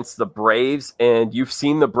 against the Braves, and you've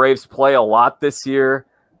seen the Braves play a lot this year.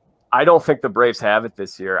 I don't think the Braves have it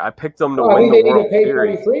this year. I picked them to win the World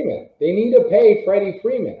Series. They need to pay Freddie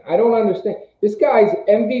Freeman. I don't understand. This guy's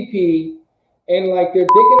MVP, and, like, they're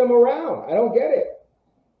digging him around. I don't get it.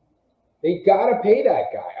 They got to pay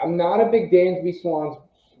that guy. I'm not a big Dansby Swansea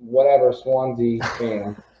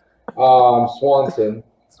fan. Swanson.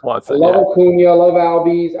 I love Acuna. I love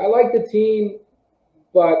Albies. I like the team,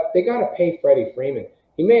 but they got to pay Freddie Freeman.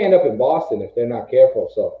 He may end up in Boston if they're not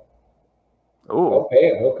careful, so they'll pay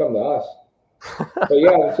him. He'll come to us. But,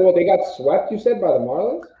 yeah, so they got swept, you said, by the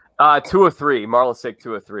Marlins? 2 of 3. Marlins take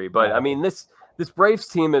 2 of 3. But, I mean, this Braves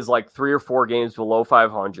team is like 3 or 4 games below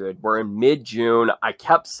 500. We're in mid-June. I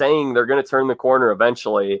kept saying they're going to turn the corner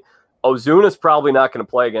eventually. Ozuna's probably not going to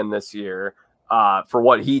play again this year for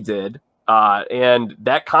what he did. And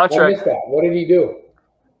that contract – I missed that. What did he do?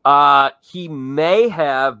 He may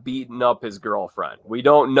have beaten up his girlfriend. We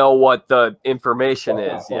don't know what the information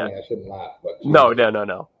is yet. I shouldn't laugh. But no.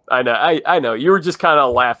 I know. You were just kind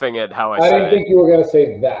of laughing at how I said it. I didn't think you were going to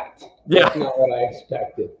say that. Yeah. That's not what I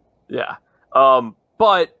expected. Yeah.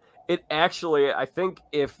 But it actually, I think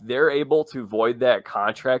if they're able to void that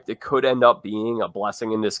contract, it could end up being a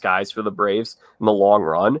blessing in disguise for the Braves in the long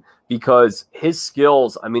run, because his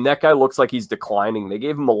skills, I mean, that guy looks like he's declining. They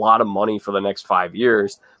gave him a lot of money for the next 5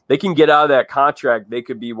 years. They can get out of that contract. They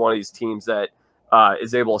could be one of these teams that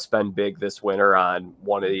is able to spend big this winter on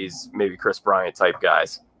one of these maybe Chris Bryant type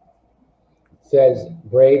guys. Says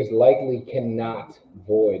Braves likely cannot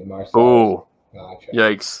void Marcelo's contract.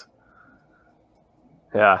 Yikes.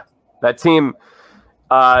 Yeah, that team,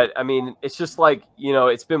 I mean, it's just like,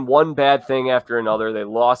 it's been one bad thing after another. They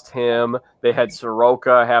lost him. They had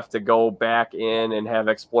Soroka have to go back in and have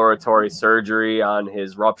exploratory surgery on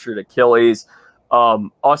his ruptured Achilles.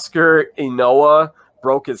 Oscar Inoa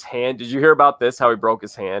broke his hand. Did you hear about this, how he broke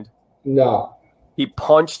his hand? No. He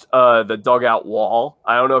punched the dugout wall.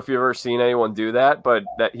 I don't know if you've ever seen anyone do that, but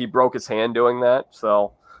that he broke his hand doing that,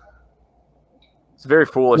 so... It's very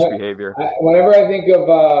foolish behavior. Whenever I think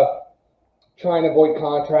of trying to avoid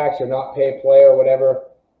contracts or not pay a player or whatever,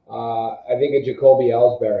 I think of Jacoby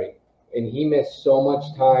Ellsbury. And he missed so much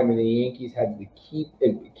time, and the Yankees had to keep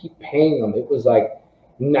paying him. It was like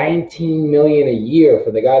 $19 million a year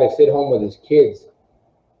for the guy to sit home with his kids.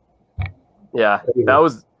 Yeah, that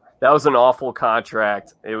was an awful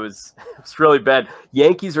contract. It was really bad.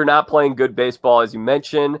 Yankees are not playing good baseball, as you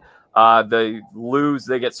mentioned. They lose.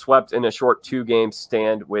 They get swept in a short 2-game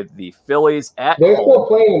stand with the Phillies at They're home. still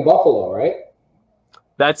playing in Buffalo, right?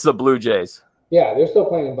 That's the Blue Jays. Yeah, they're still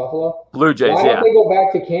playing in Buffalo. Blue Jays, Why don't they go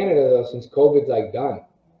back to Canada, though, since COVID's, like, done?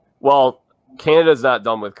 Well, Canada's not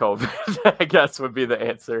done with COVID, I guess would be the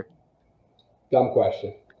answer. Dumb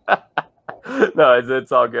question. No,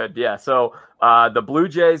 it's all good. Yeah, so the Blue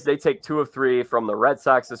Jays, they take 2 of 3 from the Red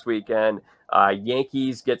Sox this weekend.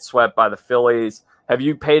 Yankees get swept by the Phillies. Have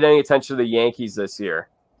you paid any attention to the Yankees this year?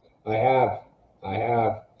 I have.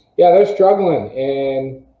 Yeah, they're struggling,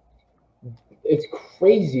 and it's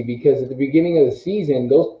crazy because at the beginning of the season,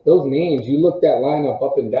 those names, you look that lineup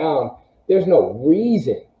up and down, there's no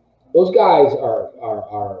reason. Those guys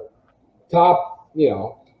are top,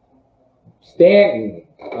 Stanton,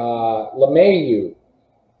 LeMahieu.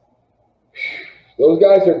 Those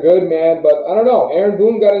guys are good, man, but I don't know. Aaron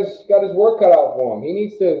Boone got his work cut out for him. He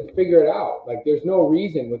needs to figure it out. Like, there's no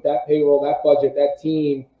reason with that payroll, that budget, that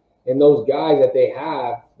team, and those guys that they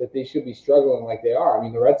have that they should be struggling like they are. I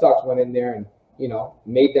mean, the Red Sox went in there and,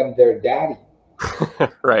 made them their daddy.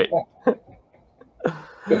 Right.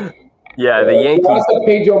 Yeah, the Yankees. Also,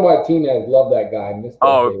 Pedro Martinez, love that guy.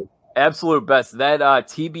 Absolute best. That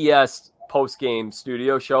TBS post-game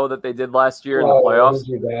studio show that they did last year in the playoffs.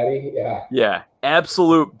 Your daddy? Yeah. Yeah,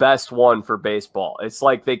 absolute best one for baseball. It's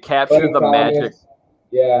like they captured the magic.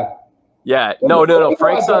 Yeah. Yeah. No.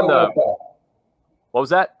 Frank's on the. What was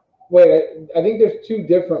that? Wait, I think there's two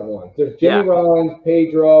different ones. There's Jimmy Yeah. Rollins,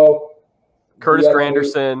 Pedro, Curtis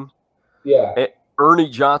Granderson. Yeah. Ernie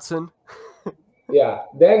Johnson. Yeah.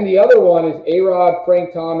 Then the other one is A-Rod,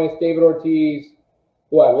 Frank Thomas, David Ortiz,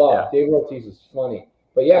 who I love. Yeah. David Ortiz is funny.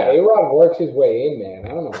 But yeah, A-Rod works his way in, man. I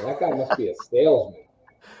don't know. That guy must be a salesman.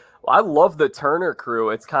 Well, I love the Turner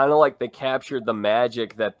crew. It's kind of like they captured the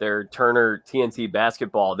magic that their Turner TNT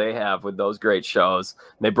basketball they have with those great shows.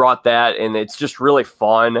 And they brought that, and it's just really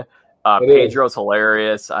fun. Pedro's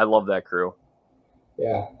hilarious. I love that crew.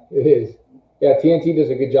 Yeah, it is. Yeah, TNT does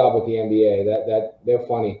a good job with the NBA. That they're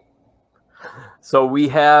funny. So we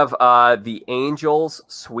have the Angels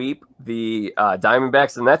sweep the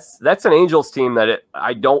Diamondbacks, and that's an Angels team that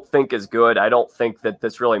I don't think is good. I don't think that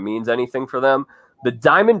this really means anything for them. The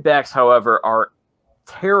Diamondbacks, however, are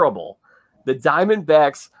terrible. The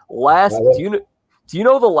Diamondbacks do you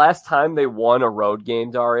know the last time they won a road game,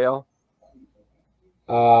 Dario?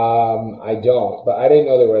 I don't, but I didn't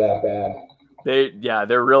know they were that bad.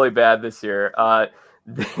 They're really bad this year.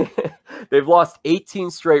 They've lost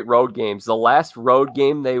 18 straight road games. The last road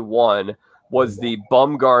game they won was the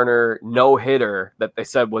Bumgarner no-hitter that they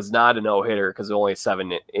said was not a no-hitter because it was only a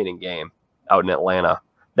 7-inning game out in Atlanta.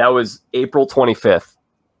 That was April 25th.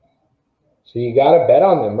 So you got to bet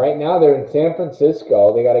on them. Right now they're in San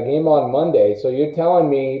Francisco. They got a game on Monday. So you're telling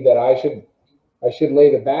me that I should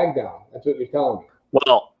lay the bag down. That's what you're telling me.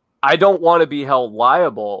 Well, I don't want to be held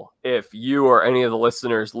liable if you or any of the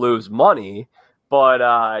listeners lose money. But,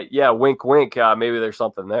 wink, wink, maybe there's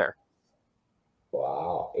something there.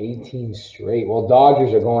 Wow, 18 straight. Well,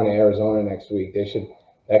 Dodgers are going to Arizona next week.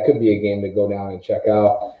 That could be a game to go down and check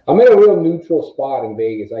out. I'm in a real neutral spot in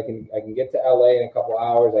Vegas. I can get to LA in a couple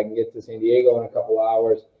hours. I can get to San Diego in a couple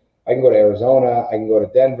hours. I can go to Arizona. I can go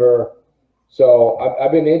to Denver. So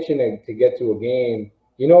I've been itching to get to a game.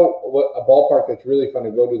 You know what? A ballpark that's really fun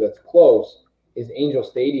to go to that's close is Angel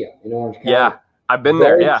Stadium in Orange County. Yeah, I've been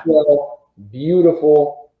there. Yeah, chill,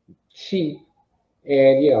 beautiful, cheap,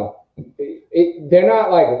 and they're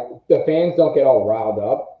not like the fans don't get all riled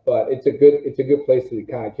up. But it's a good place to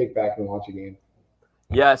kind of kick back and watch a game.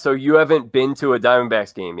 Yeah, so you haven't been to a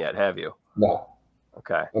Diamondbacks game yet, have you? No.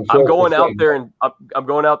 Okay. I'm going out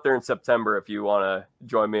there in September if you want to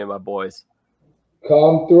join me and my boys.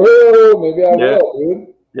 Come through. Maybe I will, dude.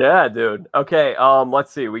 Yeah, dude. Okay,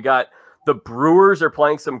 let's see. We got the Brewers are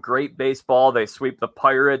playing some great baseball. They sweep the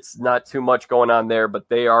Pirates. Not too much going on there, but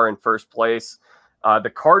they are in first place.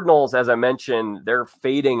 The Cardinals, as I mentioned, they're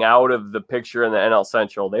fading out of the picture in the NL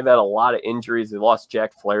Central. They've had a lot of injuries. They lost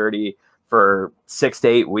Jack Flaherty for 6 to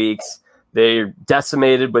 8 weeks. They're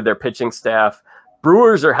decimated with their pitching staff.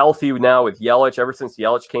 Brewers are healthy now with Yelich. Ever since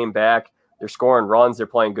Yelich came back, they're scoring runs. They're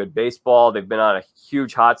playing good baseball. They've been on a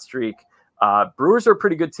huge hot streak. Brewers are a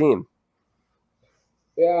pretty good team.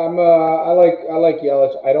 Yeah, I like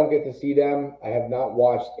Yelich. I don't get to see them. I have not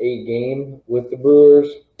watched a game with the Brewers.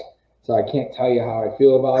 So I can't tell you how I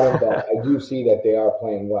feel about them, but I do see that they are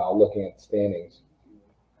playing well looking at the standings.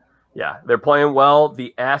 Yeah, they're playing well.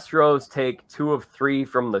 The Astros take 2 of 3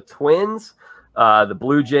 from the Twins. The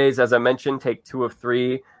Blue Jays, as I mentioned, take 2 of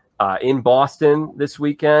 3 in Boston this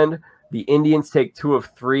weekend. The Indians take 2 of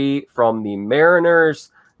 3 from the Mariners.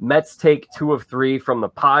 Mets take 2 of 3 from the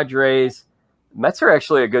Padres. Mets are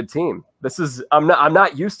actually a good team. I'm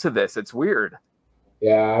not used to this. It's weird.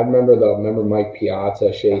 Yeah, I remember Mike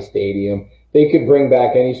Piazza, Shea Stadium. They could bring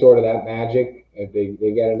back any sort of that magic if they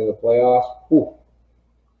get into the playoffs. Ooh,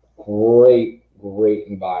 great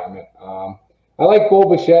environment. I like Bo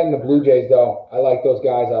Bichette and the Blue Jays, though. I like those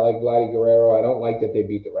guys. I like Vladdy Guerrero. I don't like that they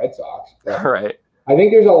beat the Red Sox. Right. I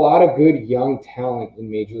think there's a lot of good young talent in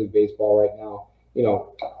Major League Baseball right now.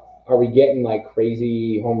 Are we getting like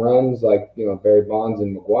crazy home runs like Barry Bonds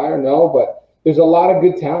and McGwire? No, but there's a lot of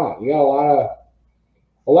good talent. You got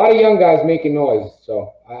a lot of young guys making noise.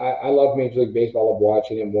 So I love Major League Baseball. I love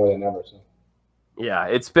watching it more than ever. So. Yeah,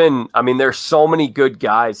 there's so many good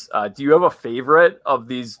guys. Do you have a favorite of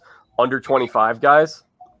these under 25 guys?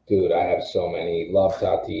 Dude, I have so many. Love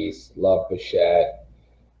Tatis. Love Bichette.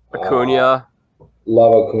 Acuna.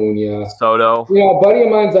 Love Acuna. Soto. A buddy of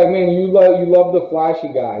mine's like, man, you love the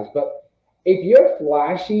flashy guys. But if you're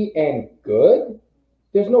flashy and good,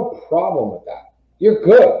 there's no problem with that. You're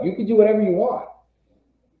good. You can do whatever you want.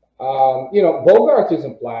 Bogarts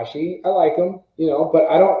isn't flashy. I like him, but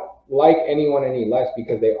I don't like anyone any less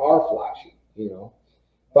because they are flashy,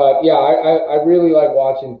 But yeah, I really like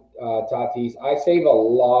watching Tatis. I save a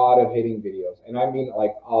lot of hitting videos, and I mean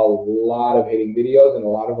like a lot of hitting videos, and a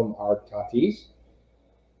lot of them are Tatis.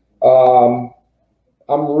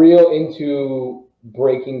 I'm real into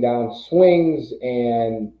breaking down swings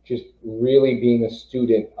and just really being a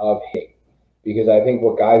student of hitting. Because I think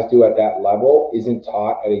what guys do at that level isn't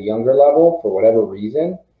taught at a younger level for whatever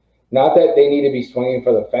reason. Not that they need to be swinging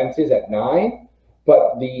for the fences at 9,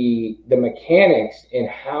 but the mechanics and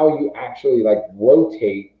how you actually like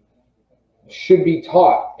rotate should be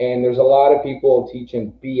taught. And there's a lot of people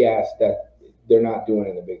teaching BS that they're not doing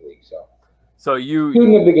in the big league. So you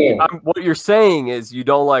student of the game. What you're saying is you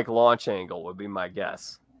don't like launch angle would be my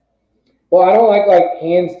guess. Well, I don't like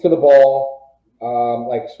hands to the ball.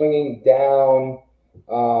 Like swinging down,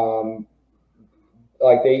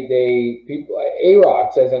 like people.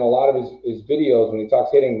 A-Rod says in a lot of his videos when he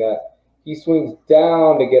talks hitting that he swings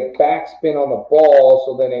down to get backspin on the ball,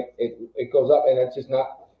 so then it goes up, and it's just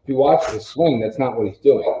not. If you watch the swing, that's not what he's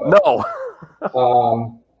doing. But,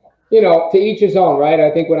 no. To each his own, right? I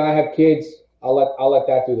think when I have kids, I'll let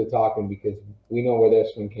that do the talking because we know where their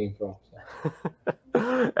swing came from. So.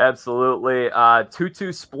 Absolutely.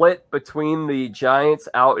 2-2 split between the Giants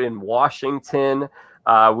out in Washington.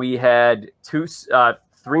 We had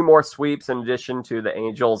 3 more sweeps in addition to the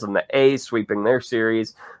Angels and the A's sweeping their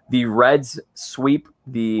series. The Reds sweep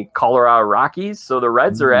the Colorado Rockies. So the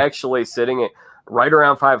Reds are actually sitting at right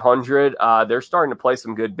around 500. They're starting to play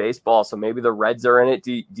some good baseball. So maybe the Reds are in it.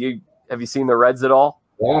 Have you seen the Reds at all?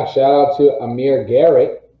 Yeah. Shout out to Amir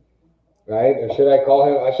Garrett. Right? Or should I call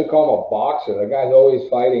him? I should call him a boxer. The guy's always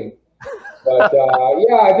fighting. But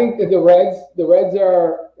yeah, I think that the Reds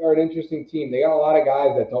are an interesting team. They got a lot of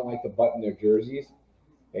guys that don't like to button their jerseys.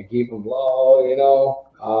 They keep them low,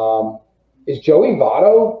 Is Joey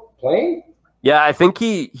Votto playing? Yeah, I think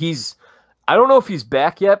he's. I don't know if he's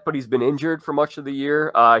back yet, but he's been injured for much of the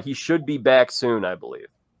year. He should be back soon, I believe.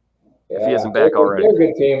 Yeah, if he isn't back already. They're a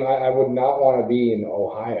good team. I would not want to be in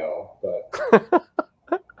Ohio, but.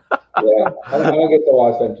 Yeah, I don't get to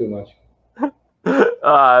watch them too much.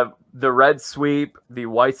 The Reds sweep, the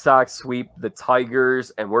White Sox sweep the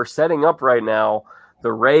Tigers, and we're setting up right now.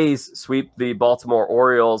 The Rays sweep the Baltimore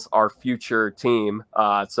Orioles, our future team.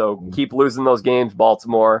 So keep losing those games,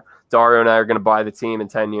 Baltimore. Dario and I are going to buy the team in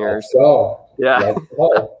 10 years. Let's go. Yeah. Let's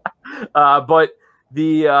go. But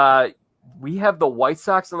we have the White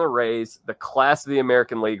Sox and the Rays, the class of the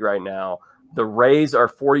American League right now. The Rays are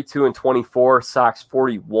 42-24, Sox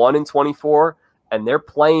 41-24, and they're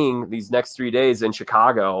playing these next 3 days in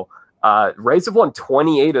Chicago. Rays have won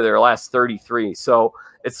 28 of their last 33, so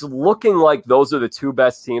it's looking like those are the 2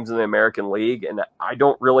 best teams in the American League, and I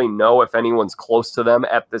don't really know if anyone's close to them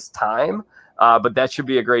at this time, but that should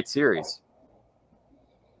be a great series.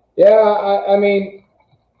 Yeah, I mean,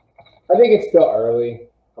 I think it's still early.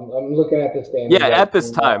 I'm looking at the standings. Yeah, at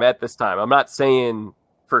this time. I'm not saying –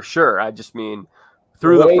 for sure. I just mean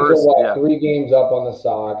through the first 3 games up on the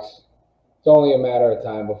Sox. It's only a matter of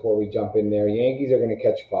time before we jump in there. Yankees are going to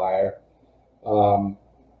catch fire.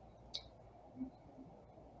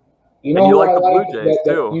 You like the Blue Jays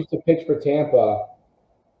that used to pitch for Tampa.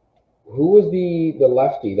 Who was the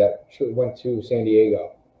lefty that went to San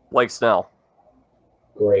Diego? Blake Snell.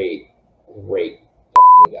 Great guy.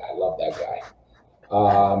 I love that guy.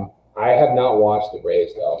 I have not watched the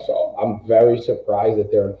Rays, though, so I'm very surprised that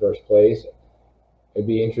they're in first place. It'd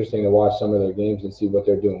be interesting to watch some of their games and see what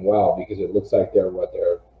they're doing well, because it looks like they're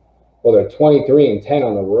 23-10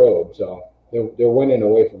 on the road, so they're winning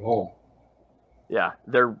away from home. Yeah,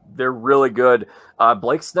 they're really good.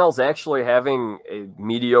 Blake Snell's actually having a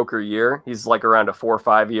mediocre year. He's like around a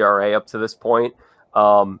 4.5 ERA up to this point.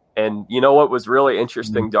 And you know what was really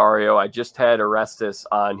interesting, Dario? I just had Orestes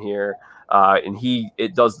on here. And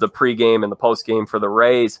it does the pregame and the postgame for the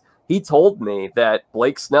Rays. He told me that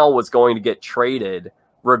Blake Snell was going to get traded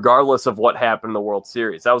regardless of what happened in the World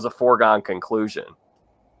Series. That was a foregone conclusion.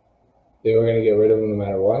 They were going to get rid of him no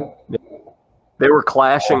matter what? They were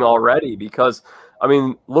clashing already because, I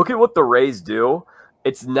mean, look at what the Rays do.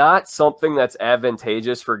 It's not something that's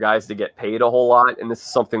advantageous for guys to get paid a whole lot, and this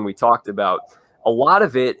is something we talked about. A lot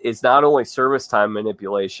of it is not only service time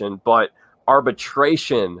manipulation, but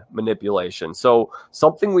arbitration manipulation. So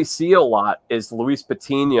something we see a lot is Luis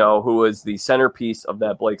Patino, who is the centerpiece of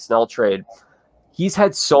that Blake Snell trade. He's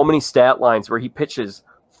had so many stat lines where he pitches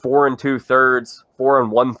 4 2/3, 4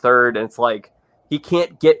 1/3, and it's like he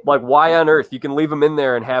can't get, like, why on earth? You can leave him in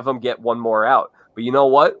there and have him get one more out. But you know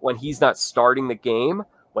what? When he's not starting the game,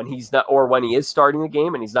 when he is starting the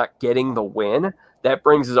game and he's not getting the win, that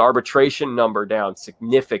brings his arbitration number down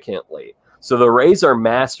significantly. So the Rays are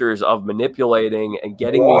masters of manipulating and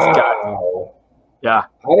getting these guys. Yeah.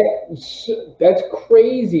 That's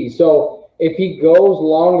crazy. So if he goes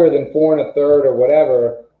longer than 4 1/3 or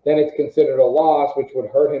whatever, then it's considered a loss, which would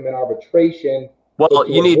hurt him in arbitration. Well,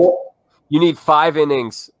 you You need 5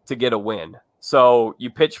 innings to get a win. So you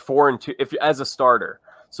pitch 4 and 2 as a starter.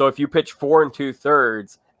 So if you pitch 4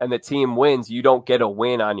 2/3 and the team wins, you don't get a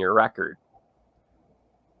win on your record.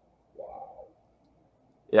 Wow.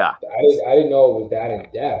 Yeah. I didn't know it was that in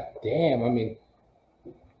depth. Damn. I mean,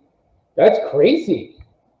 that's crazy.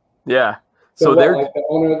 Yeah. So they're like the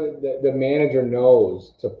owner, the manager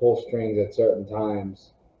knows to pull strings at certain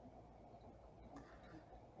times.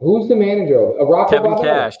 Who's the manager? Rocco Kevin Baldelli.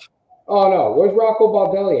 Cash. Oh no, where's Rocco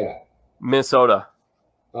Baldelli at? Minnesota.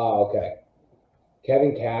 Oh, okay.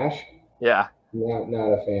 Kevin Cash. Yeah. Not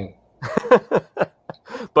a fan.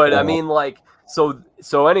 But I mean, like, so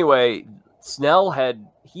anyway, Snell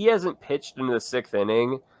hasn't pitched into the 6th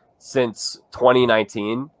inning since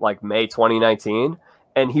 2019, like May 2019,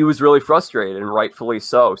 and he was really frustrated, and rightfully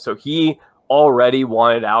so. So he already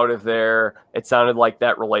wanted out of there. It sounded like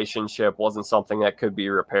that relationship wasn't something that could be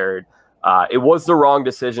repaired. It was the wrong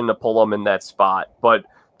decision to pull him in that spot, but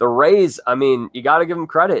the Rays, I mean, you got to give them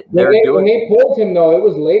credit. When they pulled him, though, it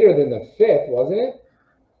was later than the 5th, wasn't it?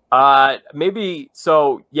 Maybe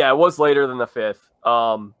so. Yeah, it was later than the 5th.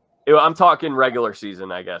 I'm talking regular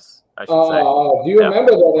season, I guess I should say. Do you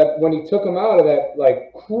remember though that when he took him out of that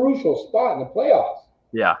like crucial spot in the playoffs?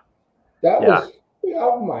 Yeah, that was.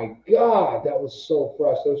 Oh my God, that was so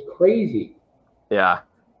frustrating. That was crazy. Yeah,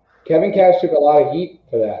 Kevin Cash took a lot of heat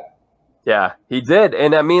for that. Yeah, he did,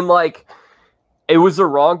 and I mean, like, it was a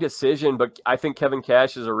wrong decision, but I think Kevin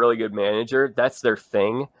Cash is a really good manager. That's their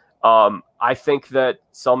thing. I think that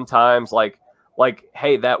sometimes, like,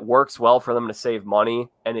 hey, that works well for them to save money,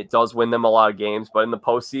 and it does win them a lot of games. But in the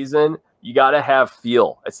postseason, you got to have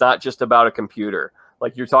feel. It's not just about a computer.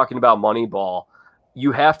 Like you're talking about Moneyball.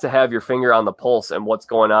 You have to have your finger on the pulse and what's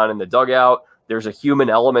going on in the dugout. There's a human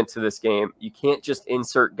element to this game. You can't just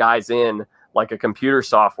insert guys in like a computer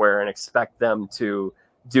software and expect them to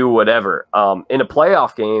do whatever. In a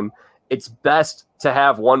playoff game, it's best to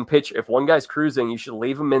have one pitch. If one guy's cruising, you should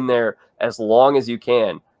leave him in there as long as you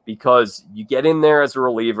can, because you get in there as a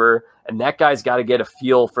reliever and that guy's got to get a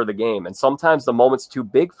feel for the game. And sometimes the moment's too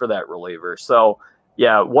big for that reliever. So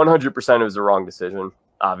yeah, 100% it was the wrong decision,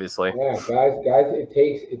 obviously. Yeah, guys, it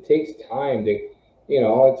takes time to,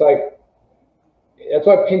 it's like, that's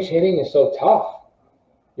why pinch hitting is so tough.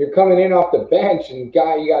 You're coming in off the bench and you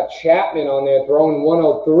got Chapman on there throwing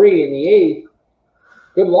 103 in the 8th.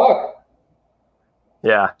 Good luck.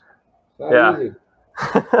 Yeah. Not easy.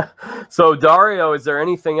 So, Dario, is there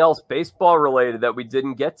anything else baseball related that we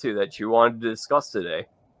didn't get to that you wanted to discuss today?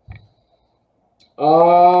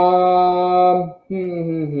 No,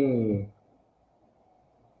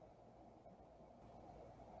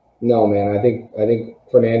 man. I think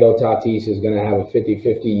Fernando Tatis is going to have a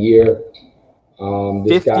 50-50 year.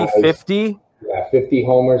 50-50? Yeah, 50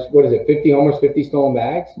 homers. What is it? 50 homers, 50 stolen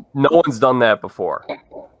bags? No one's done that before.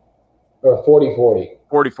 Or 40-40.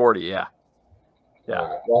 40-40, yeah. Yeah. All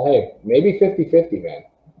right. Well, hey, maybe 50-50, man.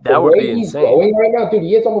 That would be insane. He's going right now, dude.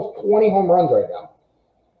 He has almost 20 home runs right now.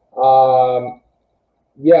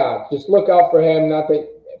 Yeah, just look out for him. Not that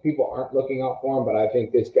people aren't looking out for him, but I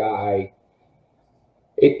think this guy,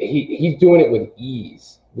 he's doing it with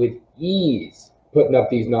ease, putting up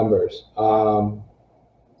these numbers. So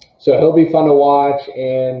he'll be fun to watch.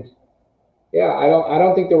 And yeah, I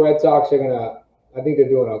don't think the Red Sox are gonna. I think they're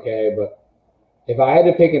doing okay, but if I had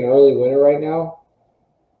to pick an early winner right now.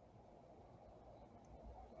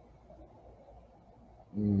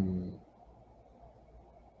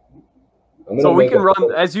 So we can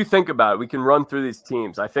run, as you think about it, we can run through these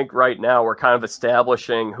teams. I think right now we're kind of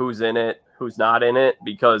establishing who's in it, who's not in it,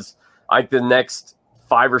 because the next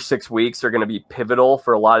 5 or 6 weeks are going to be pivotal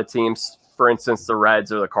for a lot of teams. For instance, the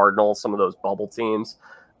Reds or the Cardinals, some of those bubble teams.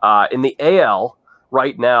 In the AL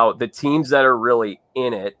right now, the teams that are really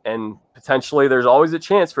in it, and potentially there's always a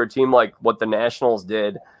chance for a team like what the Nationals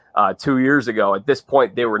did 2 years ago. At this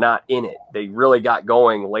point, they were not in it. They really got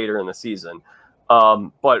going later in the season.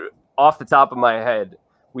 But off the top of my head,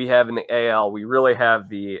 we have in the AL, we really have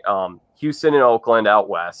the Houston and Oakland out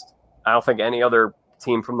west. I don't think any other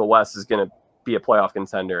team from the West is going to be a playoff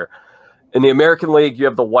contender. In the American League, you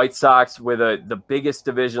have the White Sox with the biggest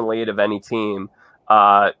division lead of any team.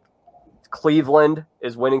 Cleveland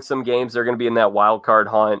is winning some games. They're going to be in that wild card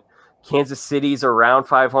hunt. Kansas City's around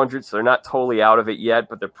 500, so they're not totally out of it yet,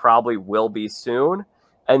 but they probably will be soon.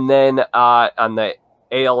 And then on the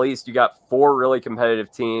AL East, you got 4 really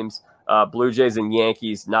competitive teams. Blue Jays and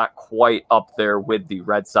Yankees not quite up there with the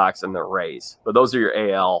Red Sox and the Rays. But those are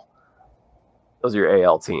your AL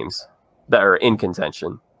teams that are in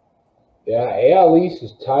contention. Yeah, AL East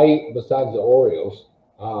is tight besides the Orioles.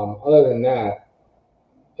 Other than that,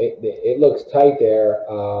 it looks tight there.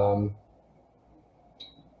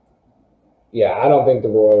 Yeah, I don't think the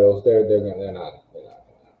Royals. They're not.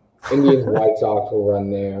 Indians, White Sox will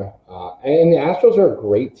run there, and the Astros are a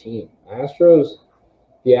great team.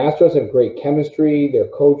 The Astros have great chemistry. They're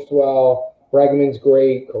coached well. Bregman's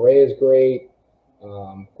great. Correa's great.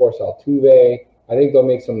 Of course, Altuve. I think they'll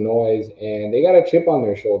make some noise, and they got a chip on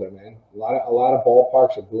their shoulder, man. A lot of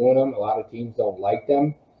ballparks are booing them. A lot of teams don't like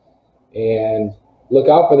them, and look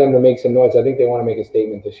out for them to make some noise. I think they want to make a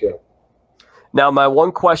statement this year. Now, my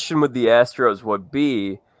one question with the Astros would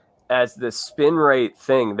be, as this spin rate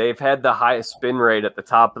thing, they've had the highest spin rate at the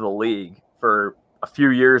top of the league for a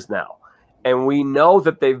few years now. And we know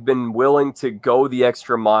that they've been willing to go the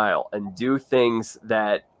extra mile and do things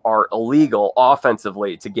that are illegal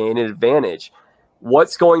offensively to gain an advantage.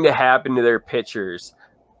 What's going to happen to their pitchers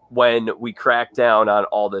when we crack down on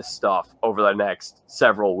all this stuff over the next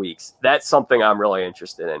several weeks? That's something I'm really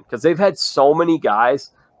interested in, because they've had so many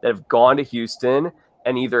guys that have gone to Houston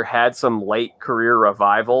and either had some late career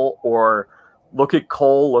revival, or look at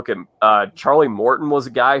Cole, look at Charlie Morton was a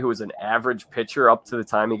guy who was an average pitcher up to the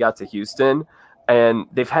time he got to Houston. And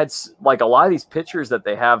they've had like a lot of these pitchers that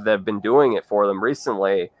they have that have been doing it for them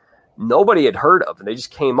recently, nobody had heard of, and they just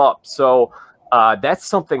came up. So that's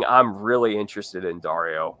something I'm really interested in,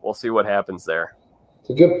 Dario. We'll see what happens there. It's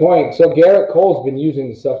a good point. So Garrett Cole's been using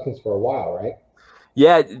the substance for a while, right?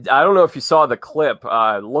 Yeah, I don't know if you saw the clip.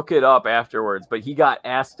 Look it up afterwards, but he got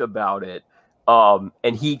asked about it,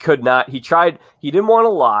 and he could not. He didn't want to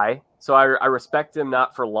lie, so I respect him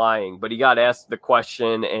not for lying, but he got asked the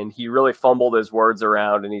question, and he really fumbled his words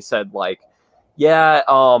around, and he said, like, yeah,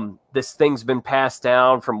 this thing's been passed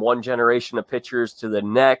down from one generation of pitchers to the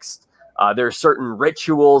next. There are certain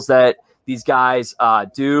rituals that these guys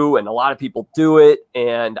do, and a lot of people do it,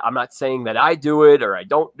 and I'm not saying that I do it or I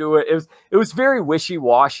don't do it. It was very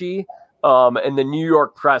wishy-washy, and the New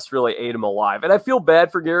York press really ate him alive. And I feel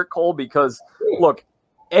bad for Garrett Cole because, look,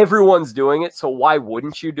 everyone's doing it, so why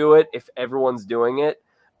wouldn't you do it if everyone's doing it?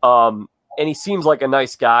 And he seems like a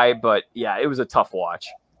nice guy, but, yeah, it was a tough watch.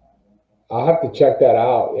 I'll have to check that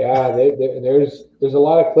out. Yeah, there's a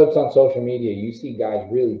lot of clips on social media. You see guys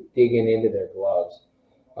really digging into their gloves.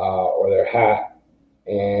 Or their hat,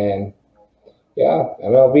 and yeah,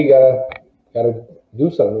 MLB gotta do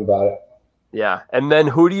something about it. Yeah, and then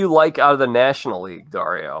who do you like out of the National League,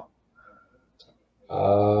 Dario?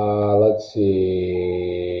 Let's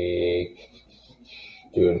see,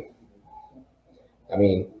 dude. I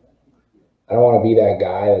mean, I don't want to be that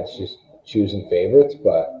guy that's just choosing favorites,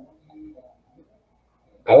 but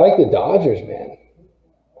I like the Dodgers, man.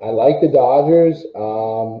 I like the Dodgers.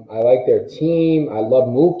 I like their team. I love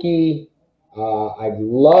Mookie. I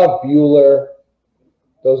love Buehler.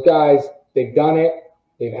 Those guys, they've done it.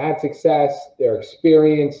 They've had success. They're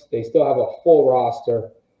experienced. They still have a full roster.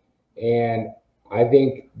 And I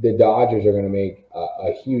think the Dodgers are going to make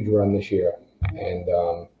a huge run this year. And,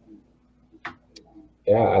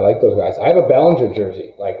 yeah, I like those guys. I have a Bellinger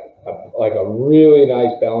jersey, like a really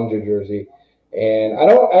nice Bellinger jersey. And I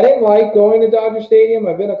didn't like going to Dodger Stadium.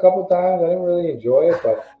 I've been a couple times. I didn't really enjoy it,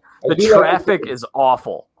 but the traffic is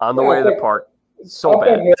awful on the way to the park. So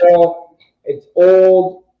bad. It's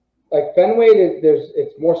old. Like Fenway,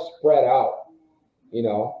 it's more spread out, you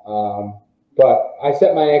know. But I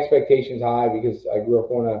set my expectations high because I grew up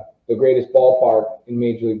on the greatest ballpark in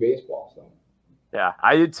Major League Baseball. So. Yeah,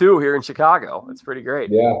 I did too here in Chicago. It's pretty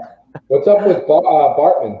great. Yeah. What's up with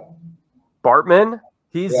Bartman? Bartman?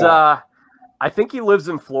 He's I think he lives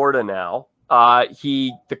in Florida now.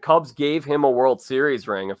 The Cubs gave him a World Series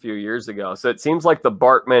ring a few years ago, so it seems like the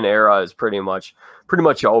Bartman era is pretty much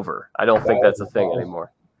over. I don't think that's a thing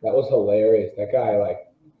anymore. That was hilarious. That guy,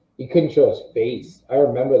 he couldn't show his face. I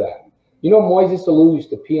remember that. You know, Moises Alou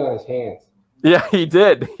used to pee on his hands. Yeah, he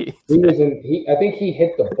did. I think he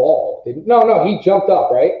hit the ball. No, he jumped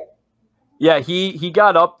up, right? Yeah, he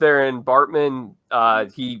got up there, and Bartman,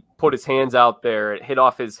 he put his hands out there. It hit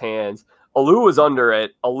off his hands. Alou was under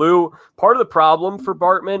it. Part of the problem for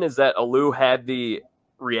Bartman is that Alou had the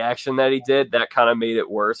reaction that he did. That kind of made it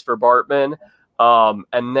worse for Bartman.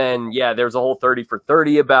 And then, yeah, there's a whole 30 for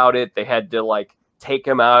 30 about it. They had to take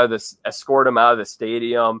him escort him out of the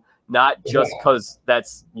stadium, not just because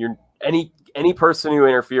that's any person who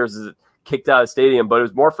interferes is kicked out of the stadium, but it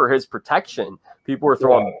was more for his protection. People were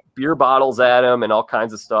throwing beer bottles at him and all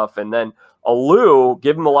kinds of stuff. And then Alou,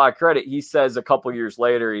 give him a lot of credit. He says a couple years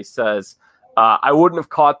later, I wouldn't have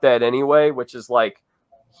caught that anyway, which is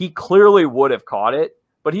he clearly would have caught it,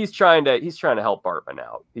 but he's trying to help Bartman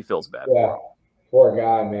out. He feels bad. Yeah. Poor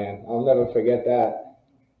guy, man. I'll never forget that.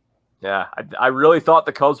 Yeah. I really thought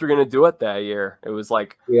the Cubs were going to do it that year. It was 5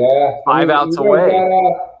 outs away.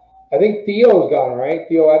 I think Theo's gone, right?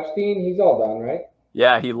 Theo Epstein, he's all done, right?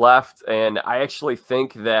 Yeah, he left, and I actually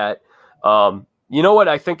think that you know what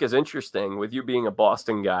I think is interesting with you being a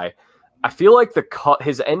Boston guy. I feel like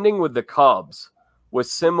his ending with the Cubs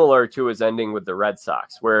was similar to his ending with the Red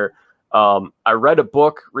Sox, where I read a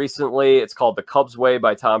book recently. It's called The Cubs Way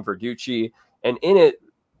by Tom Verducci, and in it,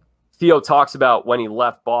 Theo talks about when he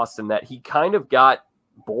left Boston that he kind of got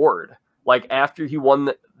bored. Like after he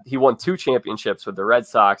won 2 championships with the Red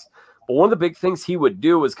Sox. But one of the big things he would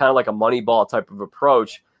do was kind of like a Moneyball type of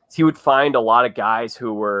approach. He would find a lot of guys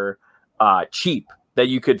who were cheap, that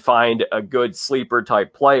you could find a good sleeper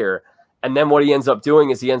type player. And then what he ends up doing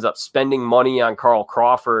is he ends up spending money on Carl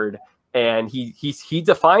Crawford. And he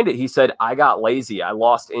defined it. He said, I got lazy. I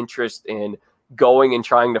lost interest in going and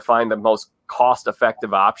trying to find the most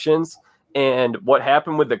cost-effective options. And what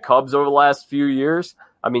happened with the Cubs over the last few years,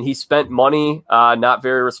 I mean, he spent money not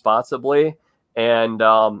very responsibly. And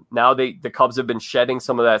now the Cubs have been shedding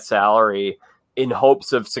some of that salary in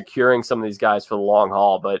hopes of securing some of these guys for the long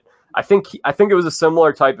haul. But I think it was a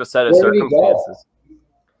similar type of set of circumstances.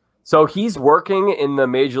 So he's working in the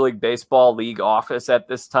Major League Baseball league office at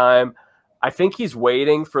this time. I think he's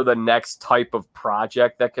waiting for the next type of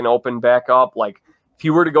project that can open back up. Like if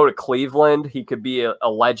he were to go to Cleveland, he could be a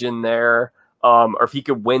legend there. Or if he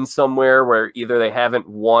could win somewhere where either they haven't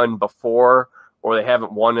won before or they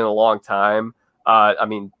haven't won in a long time. I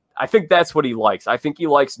mean, I think that's what he likes. I think he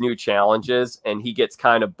likes new challenges, and he gets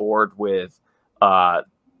kind of bored with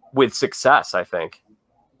success, I think.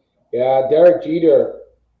 Yeah, Derek Jeter,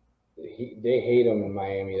 they hate him in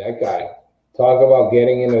Miami. That guy, talk about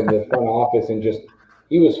getting into the front office and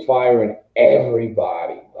he was firing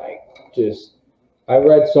everybody. I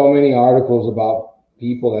read so many articles about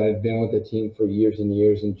people that had been with the team for years and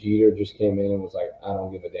years, and Jeter just came in and was like, I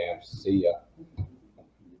don't give a damn. See ya.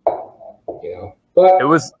 But it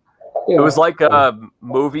was like a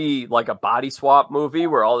movie, like a body swap movie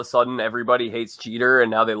where all of a sudden everybody hates Jeter and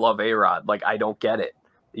now they love A-Rod. Like, I don't get it.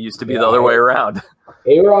 It used to be the other way around.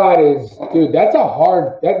 A-Rod that's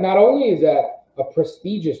that not only is that a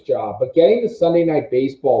prestigious job, but getting the Sunday Night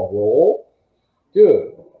Baseball role,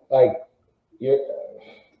 dude, I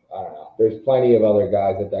don't know. There's plenty of other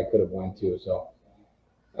guys that could have went to. So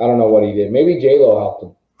I don't know what he did. Maybe J-Lo helped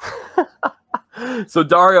him. So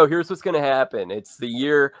Dario, here's what's going to happen. It's the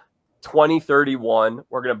year 2031.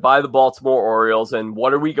 We're going to buy the Baltimore Orioles. And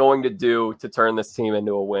what are we going to do to turn this team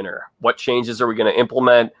into a winner? What changes are we going to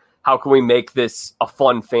implement? How can we make this a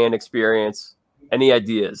fun fan experience? Any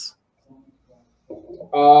ideas?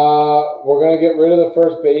 We're going to get rid of the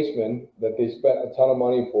first baseman that they spent a ton of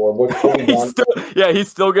money for. Which he's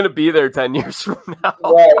still going to be there 10 years from now.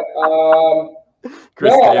 Right.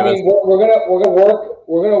 Chris Davis. I mean, we're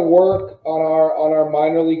gonna work on our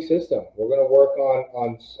minor league system. We're gonna work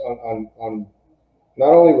on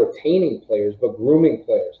not only retaining players but grooming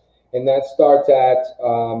players, and that starts at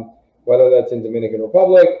whether that's in Dominican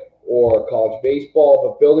Republic or college baseball,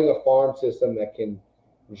 but building a farm system that can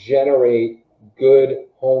generate good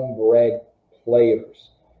homebred players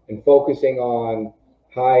and focusing on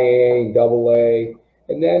high A and double A.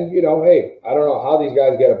 And then, hey, I don't know how these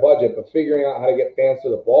guys get a budget, but figuring out how to get fans to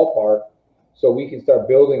the ballpark so we can start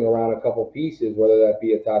building around a couple pieces, whether that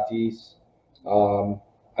be a Tatis.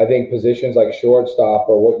 I think positions like shortstop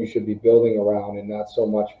are what you should be building around and not so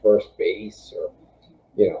much first base or,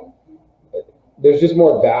 there's just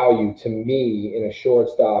more value to me in a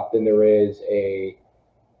shortstop than there is a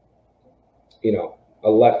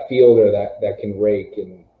left fielder that can rake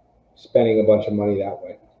and spending a bunch of money that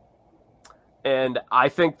way. And I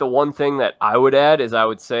think the one thing that I would add is I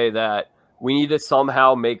would say that we need to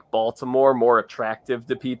somehow make Baltimore more attractive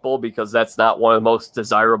to people because that's not one of the most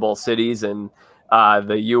desirable cities in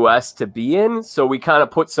the U.S. to be in. So we kind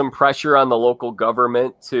of put some pressure on the local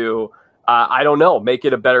government to, I don't know, make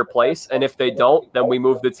it a better place. And if they don't, then we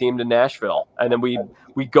move the team to Nashville. And then we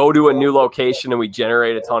go to a new location and we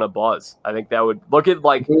generate a ton of buzz. I think that would look at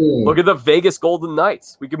the Vegas Golden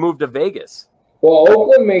Knights. We could move to Vegas. Well,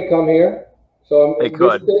 Oakland may come here. So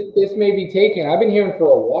this may be taken. I've been hearing for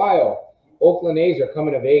a while Oakland A's are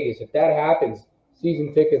coming to Vegas. If that happens,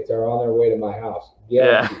 season tickets are on their way to my house.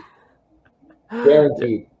 Guaranteed. Yeah.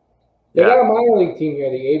 Guaranteed. They got a minor league team here,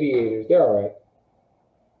 the Aviators. They're all right.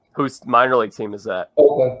 Whose minor league team is that?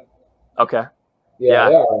 Oakland. Okay. Yeah.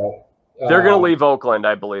 They're all right. They're going to leave Oakland,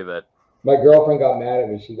 I believe it. My girlfriend got mad at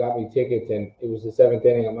me. She got me tickets, and it was the 7th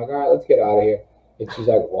inning. I'm like, all right, let's get out of here. And she's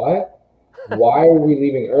like, what? Why are we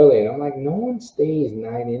leaving early? And I'm like, no one stays 9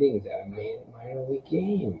 innings at a minor league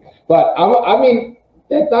game. But I mean,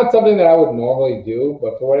 that's not something that I would normally do.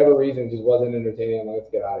 But for whatever reason, it just wasn't entertaining. I'm like,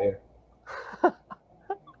 let's get out of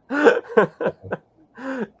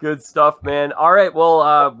Good stuff, man. All right.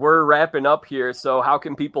 Well, we're wrapping up here. So how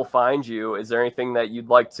can people find you? Is there anything that you'd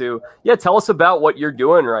like to, tell us about what you're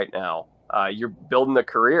doing right now? You're building a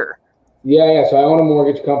career. Yeah. So I own a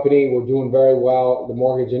mortgage company. We're doing very well. The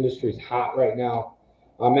mortgage industry is hot right now.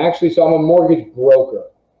 I'm a mortgage broker.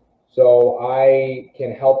 So I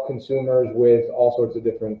can help consumers with all sorts of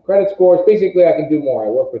different credit scores. Basically, I can do more. I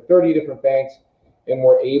work with 30 different banks, and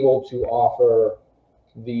we're able to offer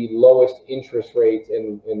the lowest interest rates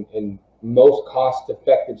and most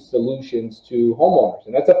cost-effective solutions to homeowners.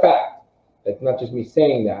 And that's a fact. That's not just me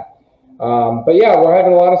saying that. But yeah, we're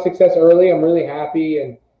having a lot of success early. I'm really happy,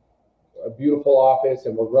 and a beautiful office,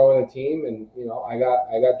 and we're growing a team. And I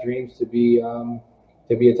got dreams to be a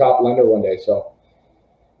top lender one day. So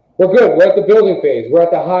we're good. We're at the building phase. We're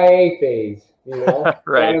at the high A phase. Right.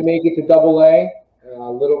 Trying to make it to double A,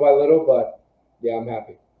 little by little. But yeah, I'm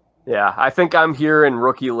happy. Yeah, I think I'm here in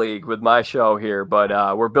rookie league with my show here, but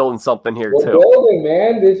we're building something here too. We're building,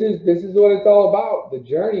 man. This is what it's all about. The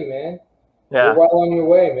journey, man. Yeah. You're well on your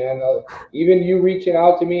way, man. Even you reaching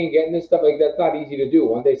out to me and getting this stuff, that's not easy to do.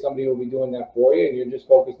 One day somebody will be doing that for you, and you're just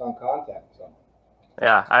focused on content. So.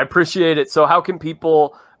 Yeah, I appreciate it. So how can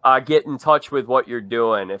people get in touch with what you're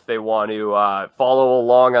doing if they want to follow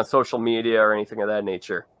along on social media or anything of that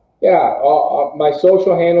nature? Yeah, my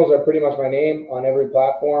social handles are pretty much my name on every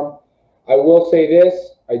platform. I will say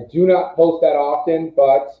this, I do not post that often,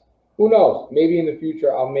 but who knows? Maybe in the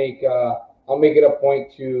future I'll make it a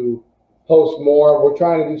point to post more. We're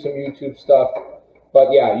trying to do some YouTube stuff,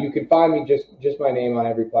 but yeah, you can find me just my name on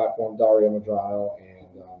every platform, Dario Medrano. And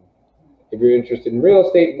if you're interested in real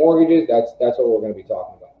estate, mortgages, that's what we're going to be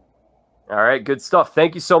talking about. All right, good stuff.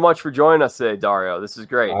 Thank you so much for joining us today, Dario. This is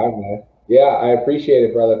great. All right, man. Yeah, I appreciate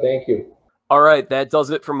it, brother. Thank you. All right, that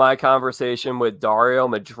does it for my conversation with Dario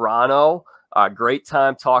Medrano. Great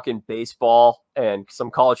time talking baseball and some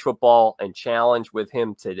college football and challenge with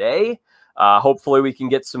him today. Hopefully we can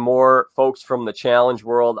get some more folks from the challenge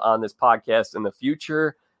world on this podcast in the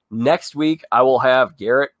future. Next week, I will have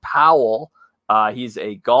Garrett Powell. He's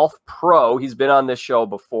a golf pro. He's been on this show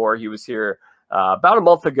before. He was here about a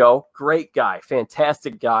month ago. Great guy,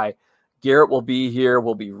 fantastic guy. Garrett will be here.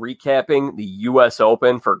 We'll be recapping the U.S.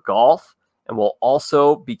 Open for golf, and we'll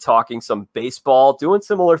also be talking some baseball, doing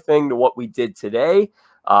similar thing to what we did today.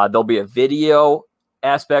 There'll be a video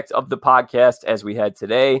aspect of the podcast as we had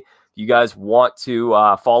today. If you guys want to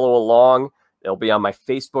follow along, it'll be on my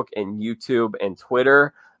Facebook and YouTube and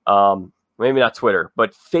Twitter. Maybe not Twitter,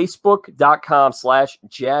 but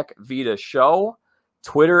Facebook.com/Jack Vita Show.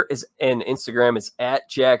 Twitter and Instagram is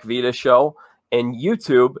 @Jack Vita Show. And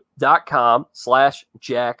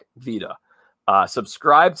YouTube.com/Jack Vita.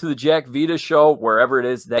 Subscribe to the Jack Vita Show wherever it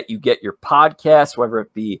is that you get your podcasts, whether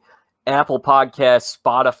it be Apple Podcasts,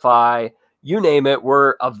 Spotify, you name it.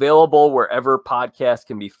 We're available wherever podcasts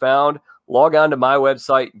can be found. Log on to my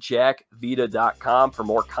website, jackvita.com, for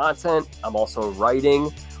more content. I'm also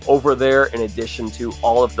writing over there in addition to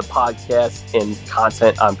all of the podcasts and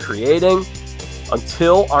content I'm creating.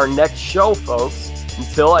 Until our next show, folks.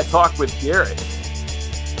 Until I talk with Garrett,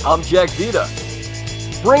 I'm Jack Vita.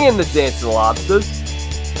 Bring in the dancing lobsters.